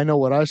saw. I know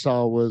what I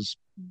saw was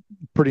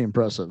pretty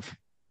impressive.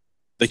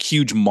 The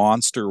huge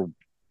monster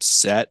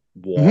set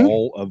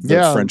wall of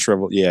the French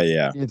Revolution.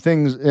 Yeah.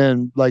 Things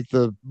and like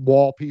the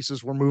wall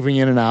pieces were moving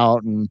in and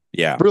out, and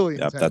really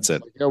intense. That's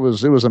it. Like, it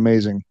was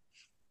amazing.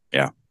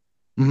 Yeah.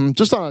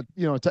 Just on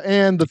to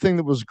end, the thing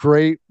that was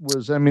great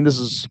was, I mean, this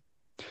is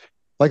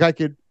like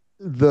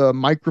the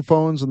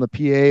microphones and the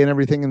PA and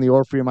everything in the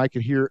Orpheum, I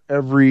could hear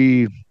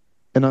every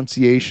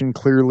enunciation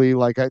clearly.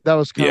 Like that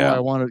was kind of why I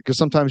wanted, because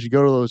sometimes you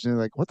go to those and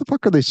you're like, what the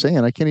fuck are they saying?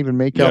 I can't even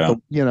make out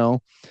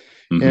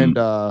and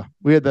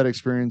we had that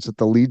experience at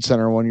the Lead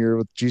Center one year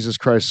with Jesus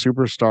Christ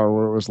Superstar,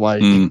 where it was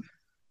like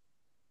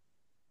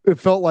it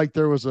felt like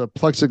there was a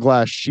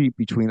plexiglass sheet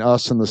between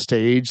us and the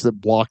stage that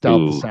blocked out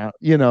the sound.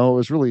 It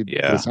was really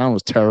the sound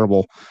was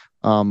terrible.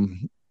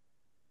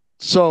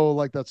 So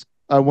like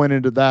I went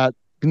into that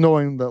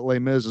knowing that Les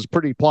Mis is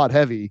pretty plot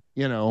heavy,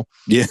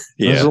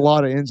 there's a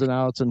lot of ins and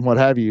outs and what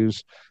have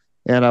yous.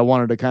 And I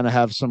wanted to kind of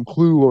have some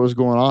clue what was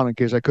going on in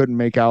case I couldn't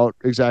make out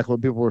exactly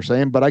what people were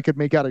saying, but I could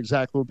make out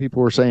exactly what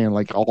people were saying,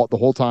 like the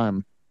whole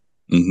time.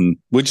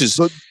 Which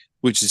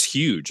is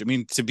huge. I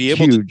mean, to be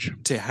able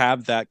to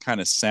have that kind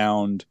of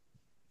sound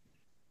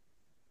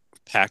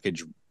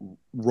package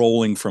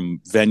rolling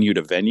from venue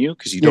to venue,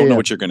 because you don't know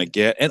what you're going to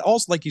get. And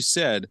also, like you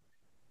said,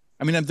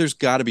 I mean, there's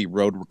got to be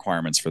road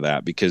requirements for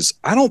that, because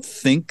I don't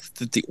think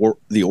that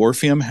the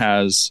Orpheum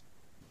has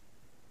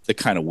the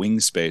kind of wing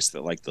space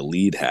that like the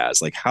lead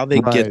has. Like how they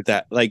get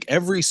that, like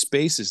every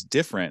space is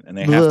different, and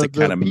they have to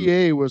kind of.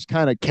 The PA was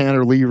kind of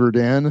cantilevered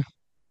in.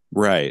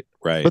 Right.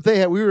 But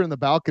we were in the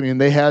balcony, and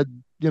they had,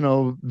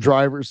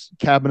 drivers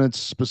cabinets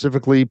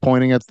specifically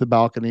pointing at the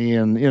balcony,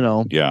 and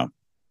yeah,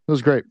 it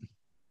was great.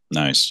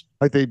 Nice.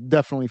 Like they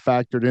definitely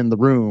factored in the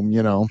room,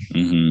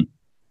 Mm-hmm.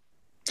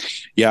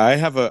 Yeah, I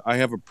have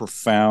a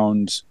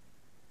profound.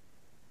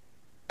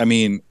 I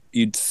mean,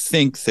 you'd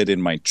think that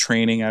in my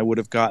training I would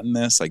have gotten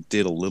this. I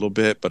did a little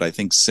bit, but I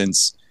think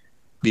since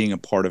being a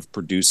part of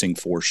producing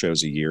 4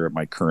 shows a year at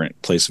my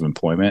current place of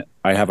employment,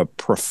 I have a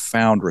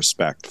profound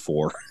respect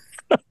for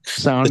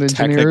sound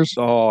engineers,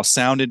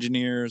 sound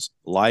engineers,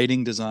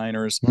 lighting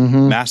designers,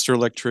 mm-hmm. master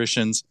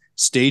electricians,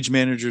 stage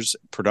managers,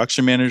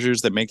 production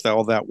managers that make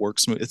all that work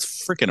smooth.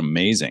 It's freaking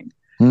amazing.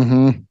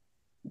 Mm-hmm.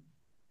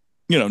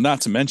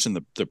 Not to mention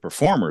the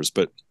performers,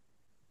 but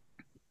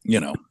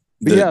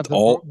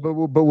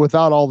but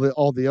without all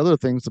the other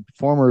things, the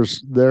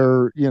performers,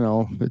 they're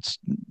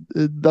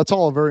that's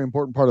all a very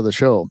important part of the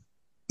show.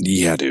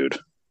 Yeah, dude.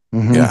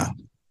 Mm-hmm. Yeah,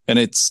 and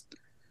it's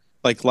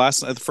like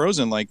last night,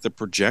 Frozen, like the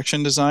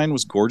projection design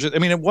was gorgeous. I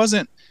mean, it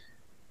wasn't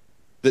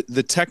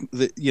the tech,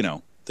 the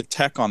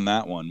tech on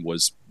that one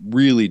was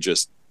really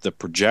just the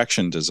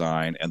projection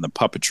design and the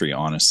puppetry,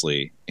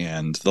 honestly,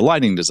 and the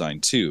lighting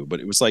design too. But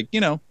it was like,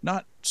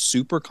 not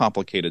super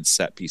complicated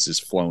set pieces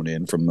flown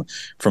in from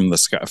the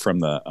sky, from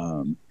the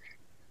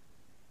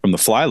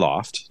fly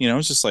loft.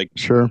 It's just like,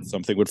 sure,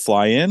 something would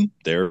fly in,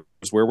 there's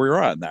where we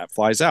were at, and that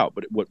flies out.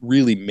 But what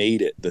really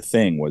made it the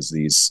thing was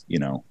these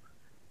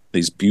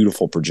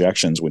beautiful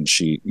projections when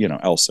she,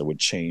 Elsa would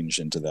change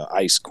into the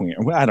Ice Queen.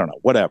 I don't know,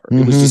 whatever.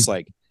 Mm-hmm. It was just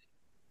like,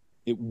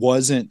 it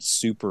wasn't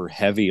super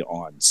heavy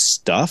on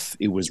stuff.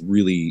 It was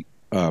really,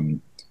 the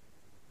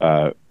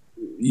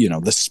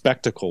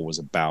spectacle was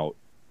about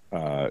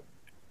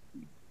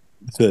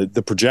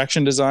the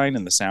projection design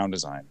and the sound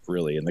design,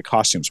 really, and the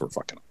costumes were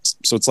fucking awesome.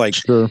 So it's like,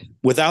 sure,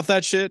 without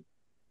that shit,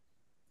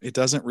 it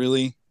doesn't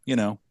really,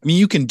 I mean,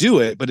 you can do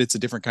it, but it's a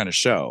different kind of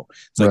show.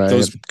 It's like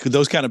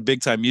those kind of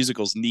big time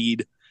musicals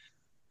need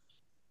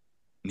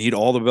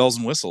all the bells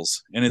and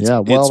whistles, and it's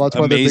that's amazing.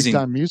 Why they're big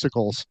time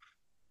musicals.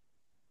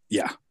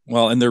 Yeah,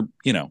 well, and they're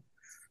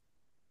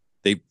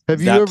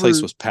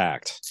place was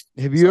packed.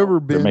 Have you ever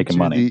been making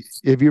money?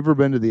 Have you ever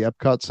been to the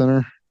Epcot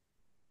Center?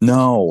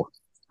 No.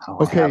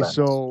 Okay,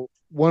 so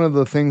one of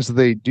the things that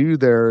they do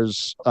there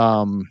is,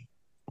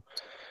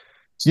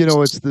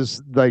 it's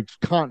this like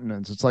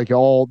continents. It's like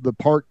all the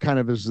park kind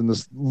of is in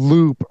this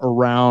loop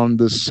around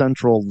this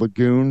central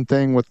lagoon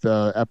thing with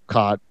the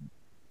Epcot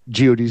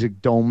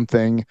geodesic dome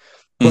thing.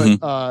 But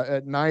mm-hmm.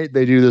 At night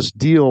they do this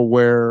deal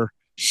where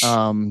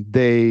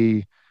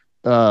they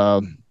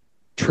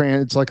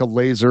it's like a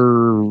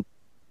laser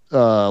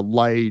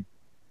light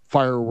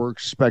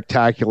fireworks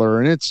spectacular,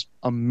 and it's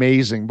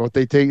amazing. But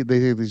they take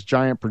these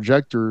giant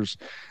projectors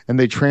and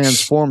they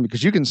transform,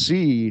 because you can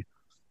see,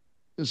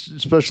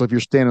 especially if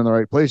you're standing in the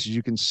right places,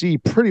 you can see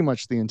pretty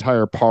much the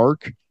entire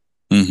park.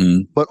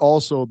 Mm-hmm. But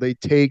also they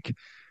take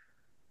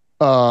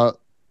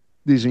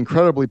these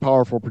incredibly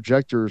powerful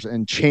projectors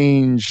and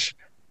change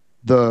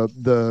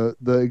the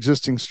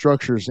existing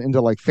structures into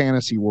like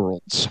fantasy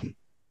worlds.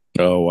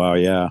 Oh wow,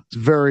 yeah. It's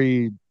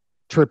very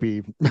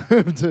trippy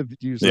to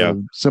use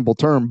a simple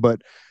term,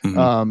 but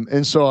mm-hmm.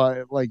 And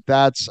so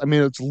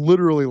it's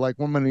literally like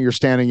one minute you're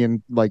standing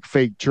in like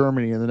fake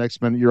Germany and the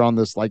next minute you're on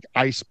this like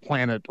ice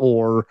planet,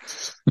 or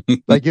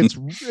like it's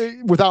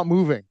without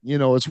moving,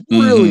 it's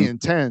really mm-hmm.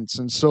 intense.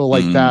 And so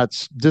like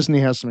mm-hmm.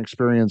 Disney has some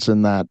experience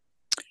in that.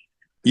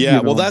 Yeah,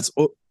 well, that's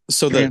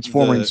so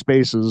transforming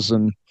spaces,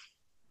 and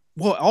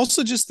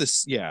also just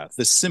this,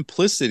 the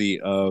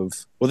simplicity of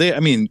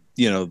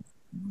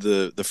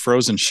the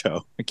Frozen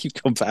show. I keep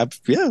going back.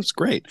 Yeah, it was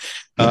great.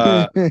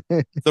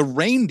 The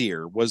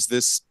reindeer was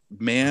this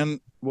man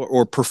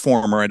or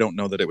performer. I don't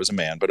know that it was a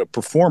man, but a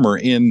performer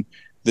in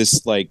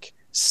this like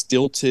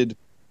stilted.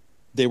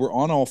 They were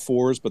on all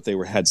fours, but they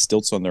had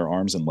stilts on their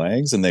arms and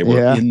legs, and they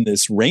were in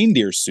this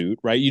reindeer suit.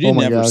 Right? You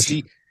didn't ever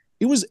see.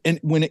 It was, and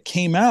when it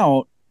came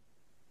out,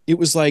 it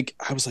was like,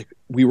 I was like,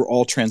 we were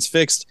all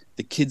transfixed.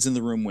 The kids in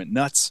the room went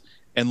nuts,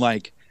 and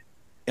like,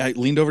 I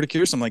leaned over to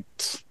Kirsten. I'm like,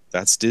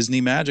 that's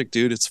Disney magic,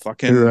 dude. It's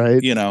fucking,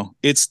 right.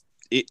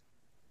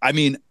 I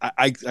mean,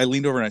 I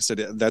leaned over and I said,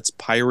 that's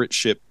pirate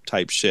ship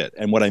type shit.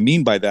 And what I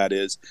mean by that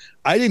is,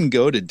 I didn't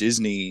go to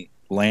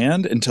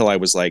Disneyland until I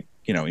was like,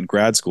 in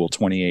grad school,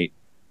 28,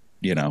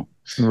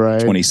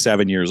 right.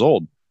 27 years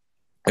old.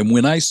 And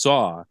when I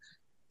saw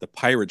the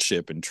pirate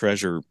ship and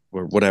Treasure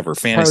or whatever,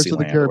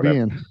 Fantasyland or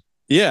whatever.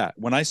 Yeah.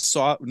 When I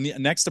saw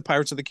next to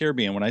Pirates of the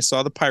Caribbean, when I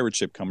saw the pirate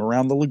ship come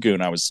around the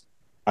lagoon, I was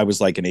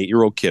like an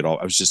 8-year-old kid.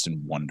 I was just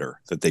in wonder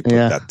that they put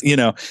that,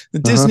 the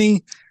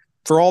Disney,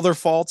 for all their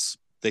faults,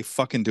 they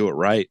fucking do it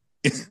right.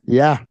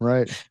 Yeah.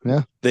 Right.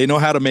 Yeah. They know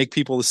how to make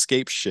people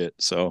escape shit.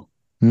 So,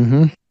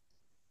 mm-hmm.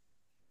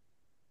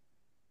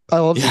 I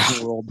love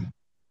Disney World.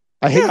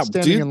 I hate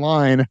standing in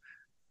line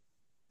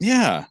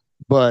Yeah.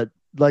 But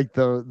like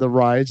the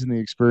rides and the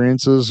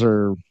experiences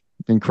are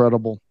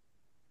incredible.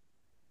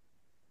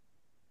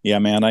 Yeah,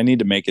 man, I need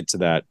to make it to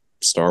that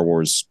Star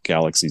Wars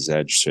Galaxy's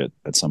Edge shit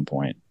at some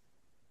point.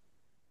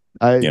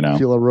 I You know?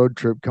 feel a road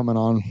trip coming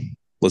on.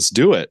 Let's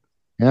do it.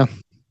 Yeah.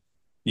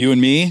 You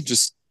and me,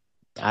 just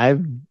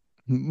well,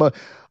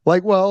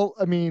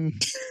 I mean,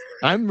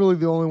 I'm really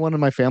the only one in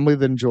my family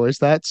that enjoys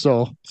that.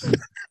 So,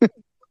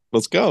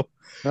 let's go.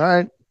 all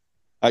right.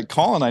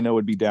 Colin, I know,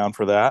 would be down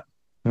for that.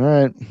 All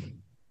right.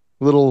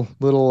 Little,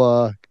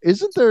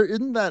 isn't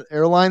that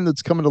airline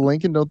that's coming to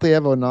Lincoln? Don't they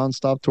have a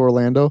nonstop to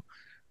Orlando?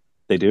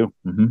 They do.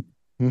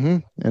 Mm-hmm.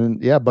 Mm-hmm.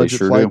 And yeah, budget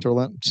sure flight do. to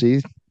Orlando.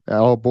 See?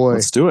 Oh boy.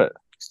 Let's do it.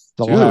 It's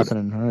all Dude.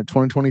 happening. All right.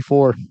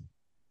 2024.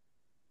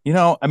 You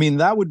know, I mean,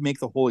 that would make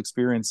the whole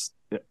experience.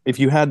 If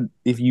you had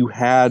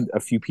a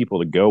few people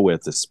to go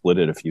with to split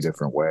it a few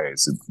different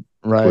ways, it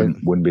Right.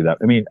 wouldn't be that.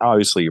 I mean,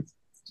 obviously,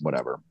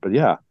 whatever. But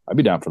yeah, I'd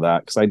be down for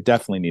that because I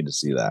definitely need to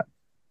see that.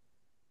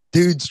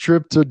 Dude's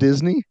trip to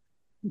Disney.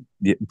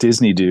 Yeah,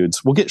 Disney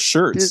dudes. We'll get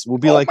shirts. We'll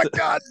be oh like, my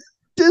God,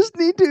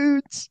 Disney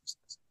dudes.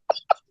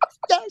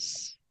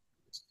 Yes.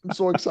 I'm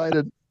so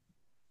excited.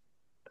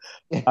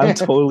 I'm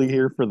totally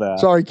here for that.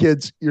 Sorry,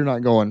 kids, you're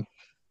not going.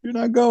 You're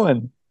not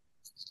going.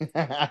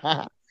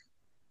 I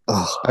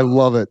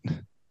love it.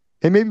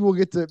 Hey, maybe we'll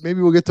get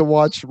to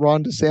watch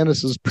Ron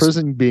DeSantis's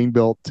prison being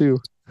built too.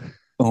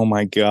 Oh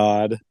my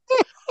God.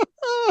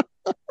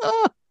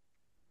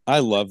 I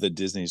love that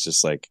Disney's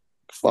just like,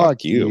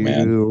 fuck you,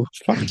 man.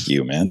 Fuck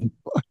you, man.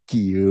 Fuck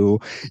you.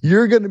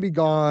 You're going to be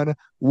gone.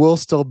 We'll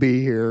still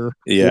be here.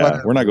 Yeah,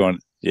 Whatever. we're not going.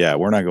 Yeah,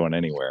 we're not going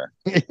anywhere.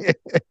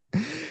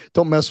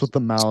 Don't mess with the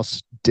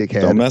mouse,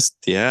 dickhead. Don't mess.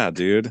 Yeah,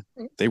 dude.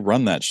 They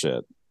run that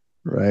shit.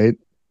 Right?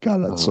 God,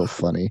 that's so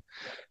funny.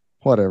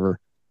 Whatever.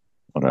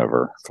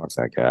 Fuck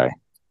that guy.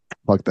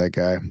 Fuck that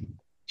guy.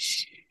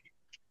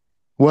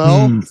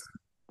 Well,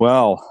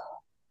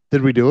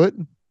 did we do it?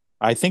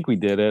 I think we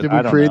did it. Did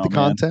we create the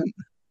content?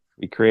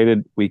 We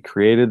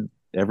created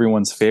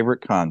everyone's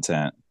favorite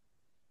content.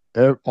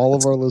 All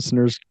of our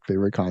listeners'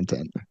 favorite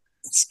content.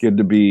 It's good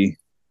to be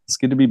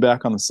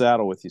back on the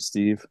saddle with you,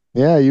 Steve.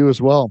 Yeah, you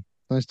as well.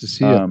 Nice to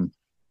see you.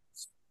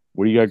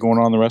 What do you got going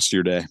on the rest of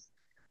your day?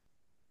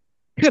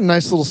 I got a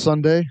nice little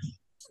Sunday.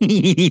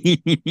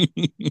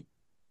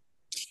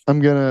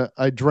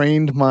 I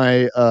drained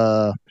my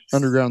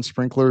underground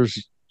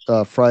sprinklers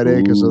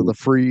Friday because of the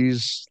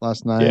freeze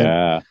last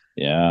night.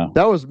 Yeah.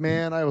 That was,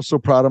 man, I was so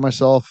proud of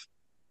myself.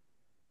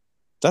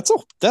 That's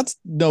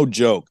no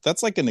joke.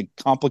 That's like a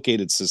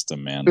complicated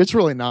system, man. It's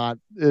really not.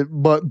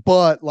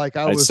 But like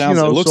I was, it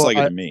looks like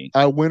it to me.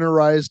 I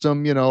winterized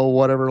them,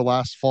 whatever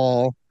last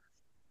fall.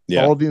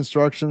 Yeah. All the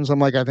instructions. I'm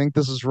like, I think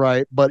this is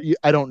right, but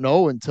I don't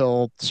know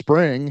until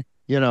spring,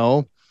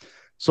 So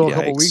a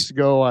couple weeks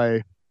ago,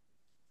 I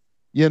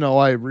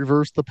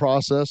reversed the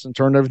process and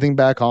turned everything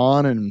back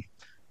on, and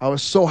I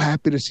was so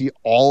happy to see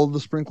all of the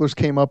sprinklers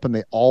came up and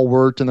they all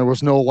worked, and there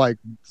was no like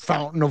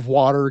fountain of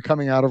water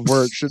coming out of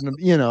where it shouldn't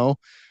have,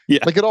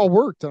 like it all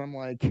worked. And I'm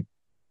like,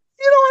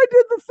 I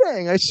did the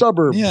thing. I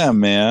suburbed. Yeah,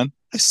 man.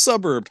 I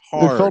suburbed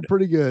hard. It felt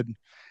pretty good.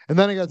 And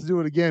then I got to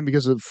do it again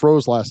because it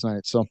froze last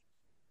night. So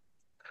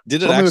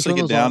did it actually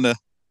get down to?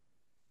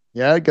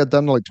 Yeah, it got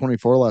down to like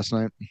 24 last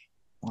night.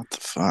 What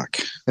the fuck?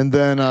 And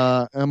then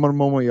I'm gonna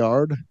mow my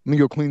yard. I'm gonna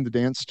go clean the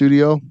dance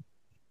studio.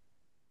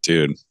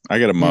 Dude, I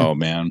gotta mow,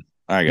 man.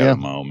 I gotta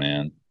mow,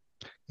 man.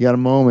 You gotta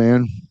mow,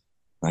 man.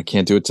 I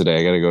can't do it today.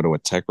 I gotta go to a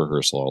tech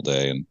rehearsal all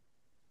day and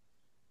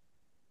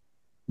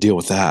deal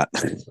with that.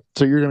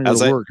 So you're gonna go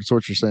to work, is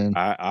what you're saying.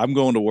 I'm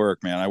going to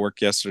work, man. I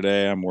worked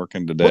yesterday. I'm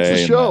working today. What's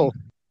the show?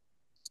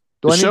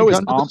 The show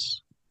is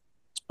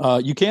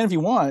you can if you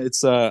want.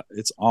 It's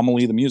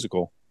Amelie the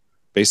musical,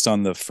 based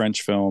on the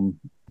French film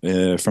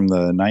from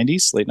the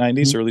 90s, late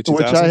 90s, early 2000s.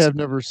 Which I have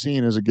never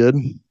seen. Is it good?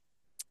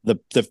 The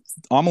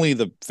Amelie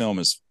the film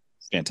is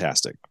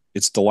fantastic.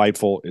 It's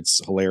delightful.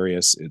 It's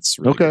hilarious. It's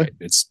really great.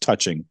 It's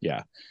touching.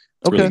 Yeah,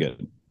 it's really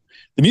good.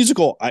 The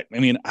musical, I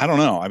mean, I don't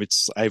know. I think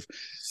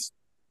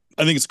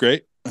it's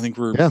great. I think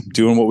we're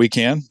doing what we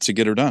can to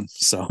get her done.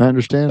 So I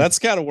understand. That's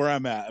kind of where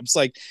I'm at. It's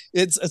like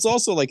it's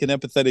also like an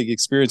empathetic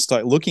experience.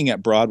 Looking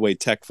at Broadway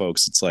tech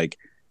folks, it's like,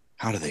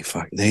 how do they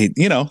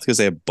because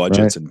they have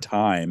budgets and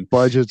time,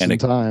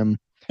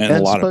 and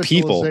a lot of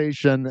people,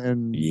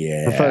 and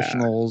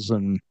professionals,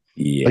 and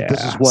like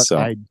this is what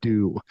I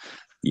do.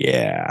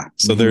 Yeah.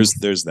 So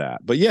there's that.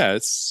 But yeah,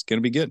 it's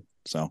gonna be good.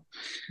 So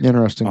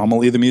interesting.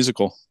 Amelie the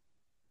musical.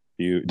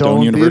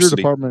 Doane University Theater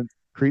Department,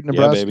 Crete,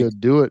 Nebraska.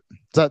 Do it.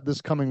 Is that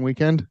this coming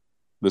weekend?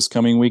 This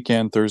coming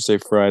weekend, Thursday,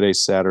 Friday,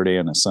 Saturday,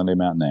 and a Sunday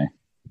matinee.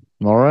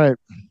 All right.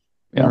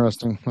 Yeah.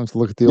 Interesting. Let's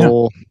look at the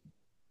old.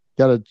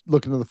 Got to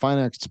look into the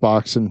finance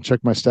box and check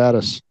my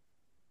status.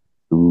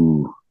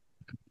 Ooh,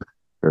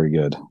 very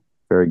good.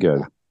 Very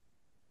good.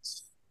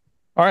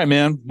 All right,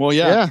 man. Well,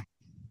 yeah.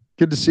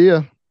 Good to see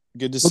you.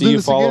 Good to see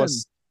you. Follow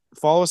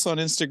us on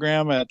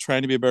Instagram at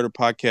Trying to Be a Better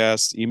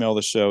Podcast. Email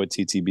the show at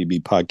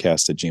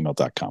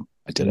ttbbpodcast@gmail.com.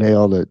 I did it.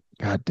 Nailed it.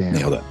 God damn.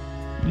 Nailed it.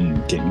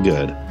 Getting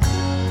good.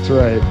 That's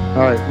right.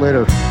 All right.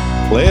 Later.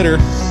 Later.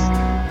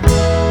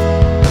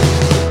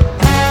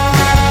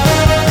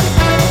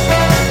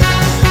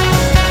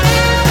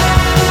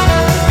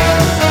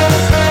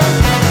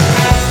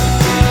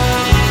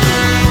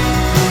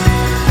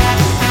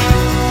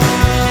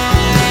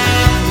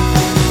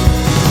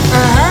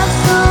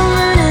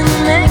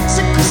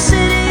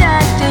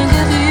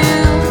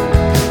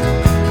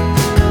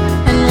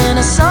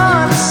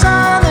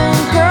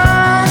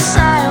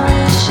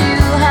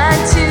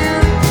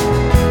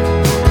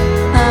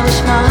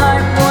 My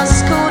heart was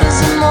as cold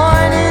as a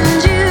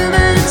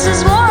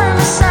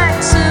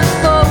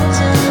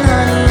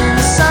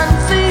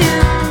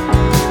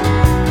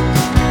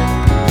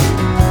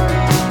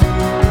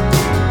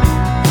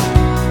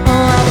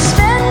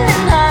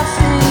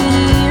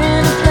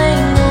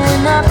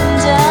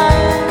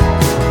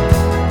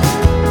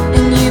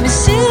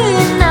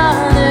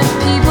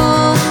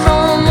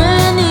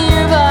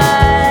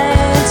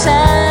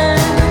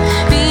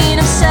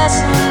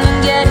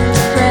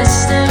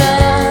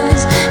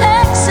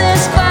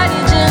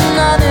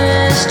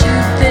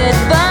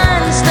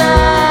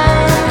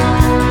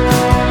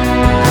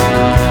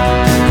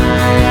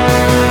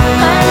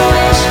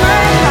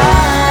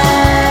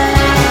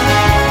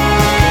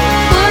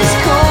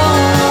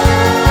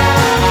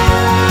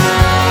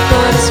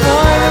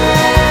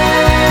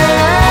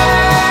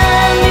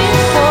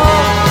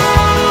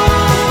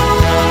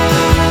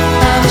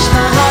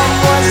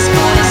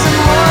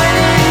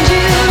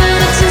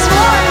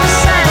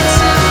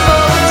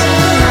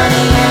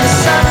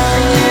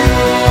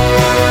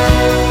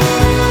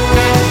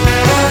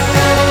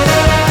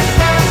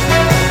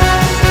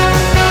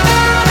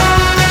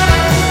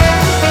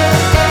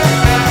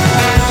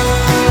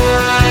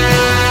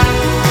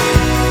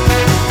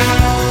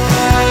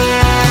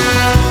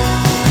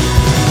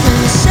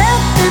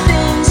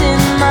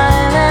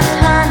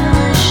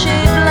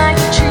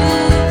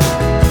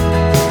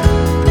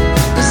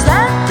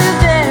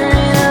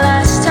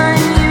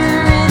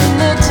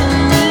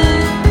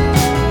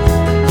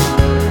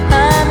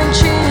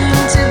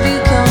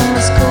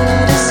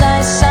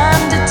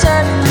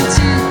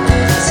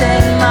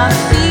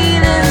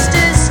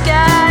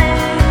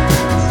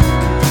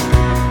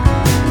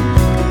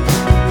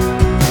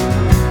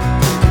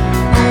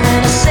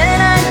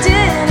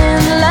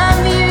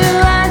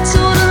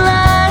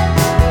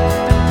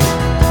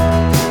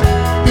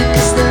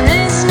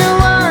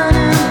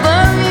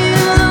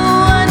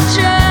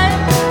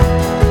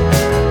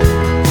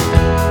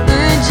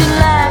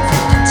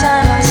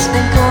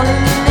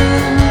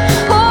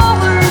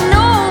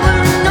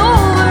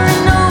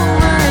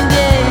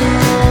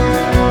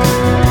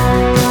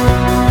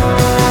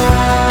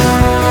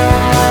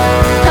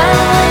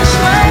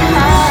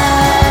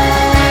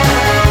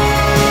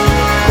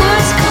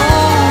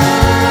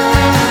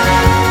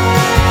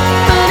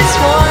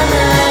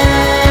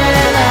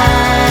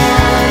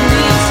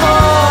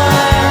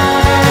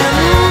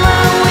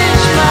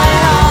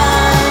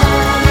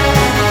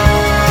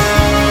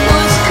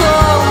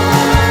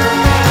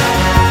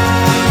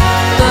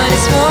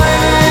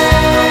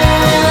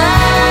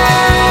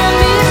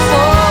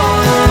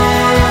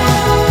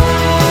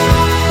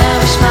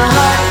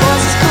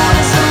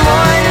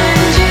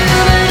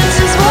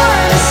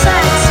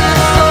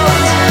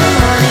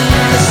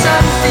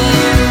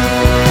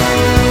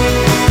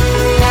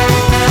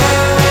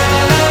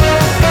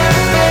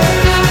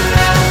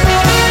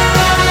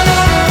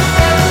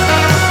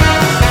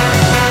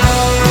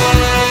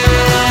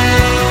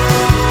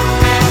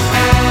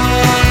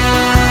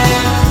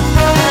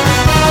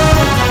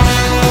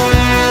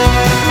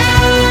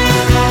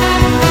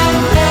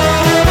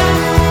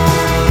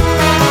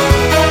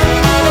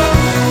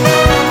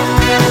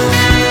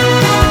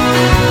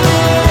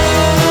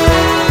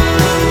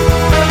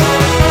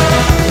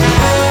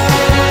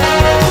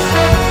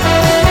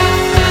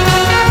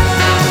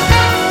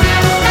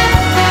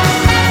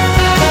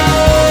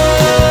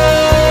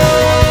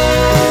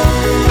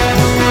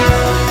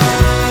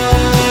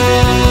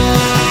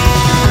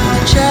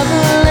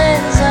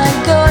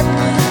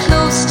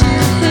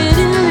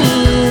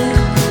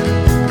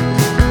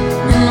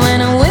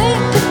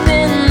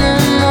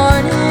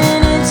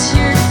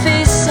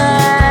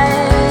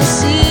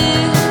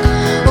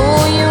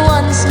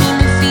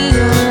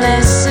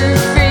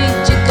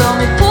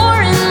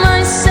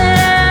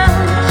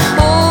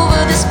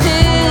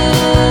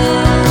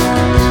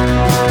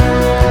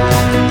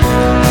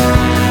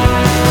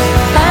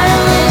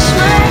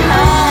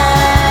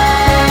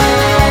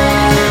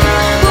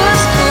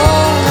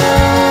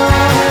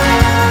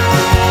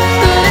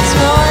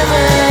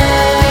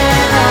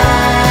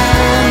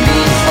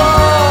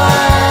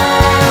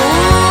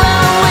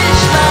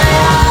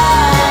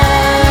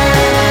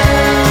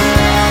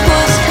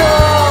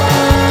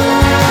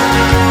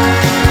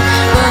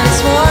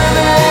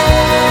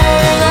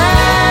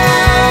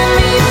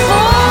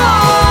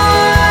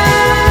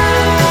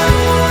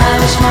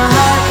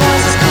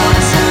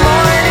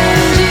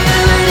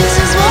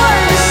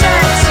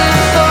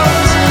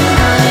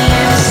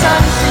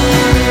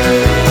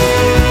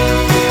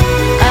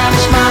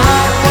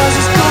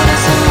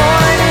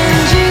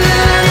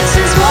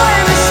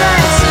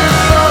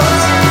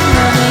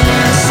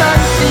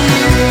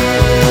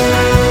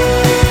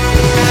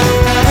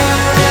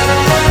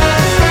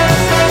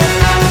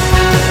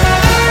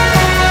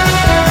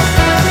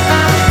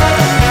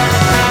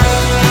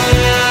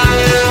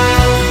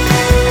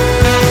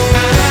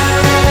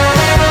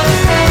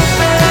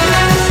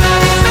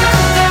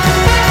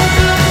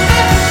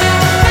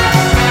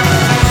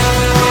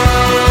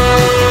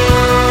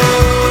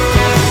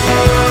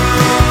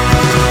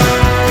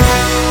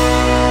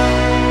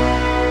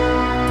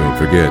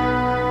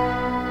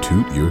forget,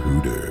 toot your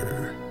hooter.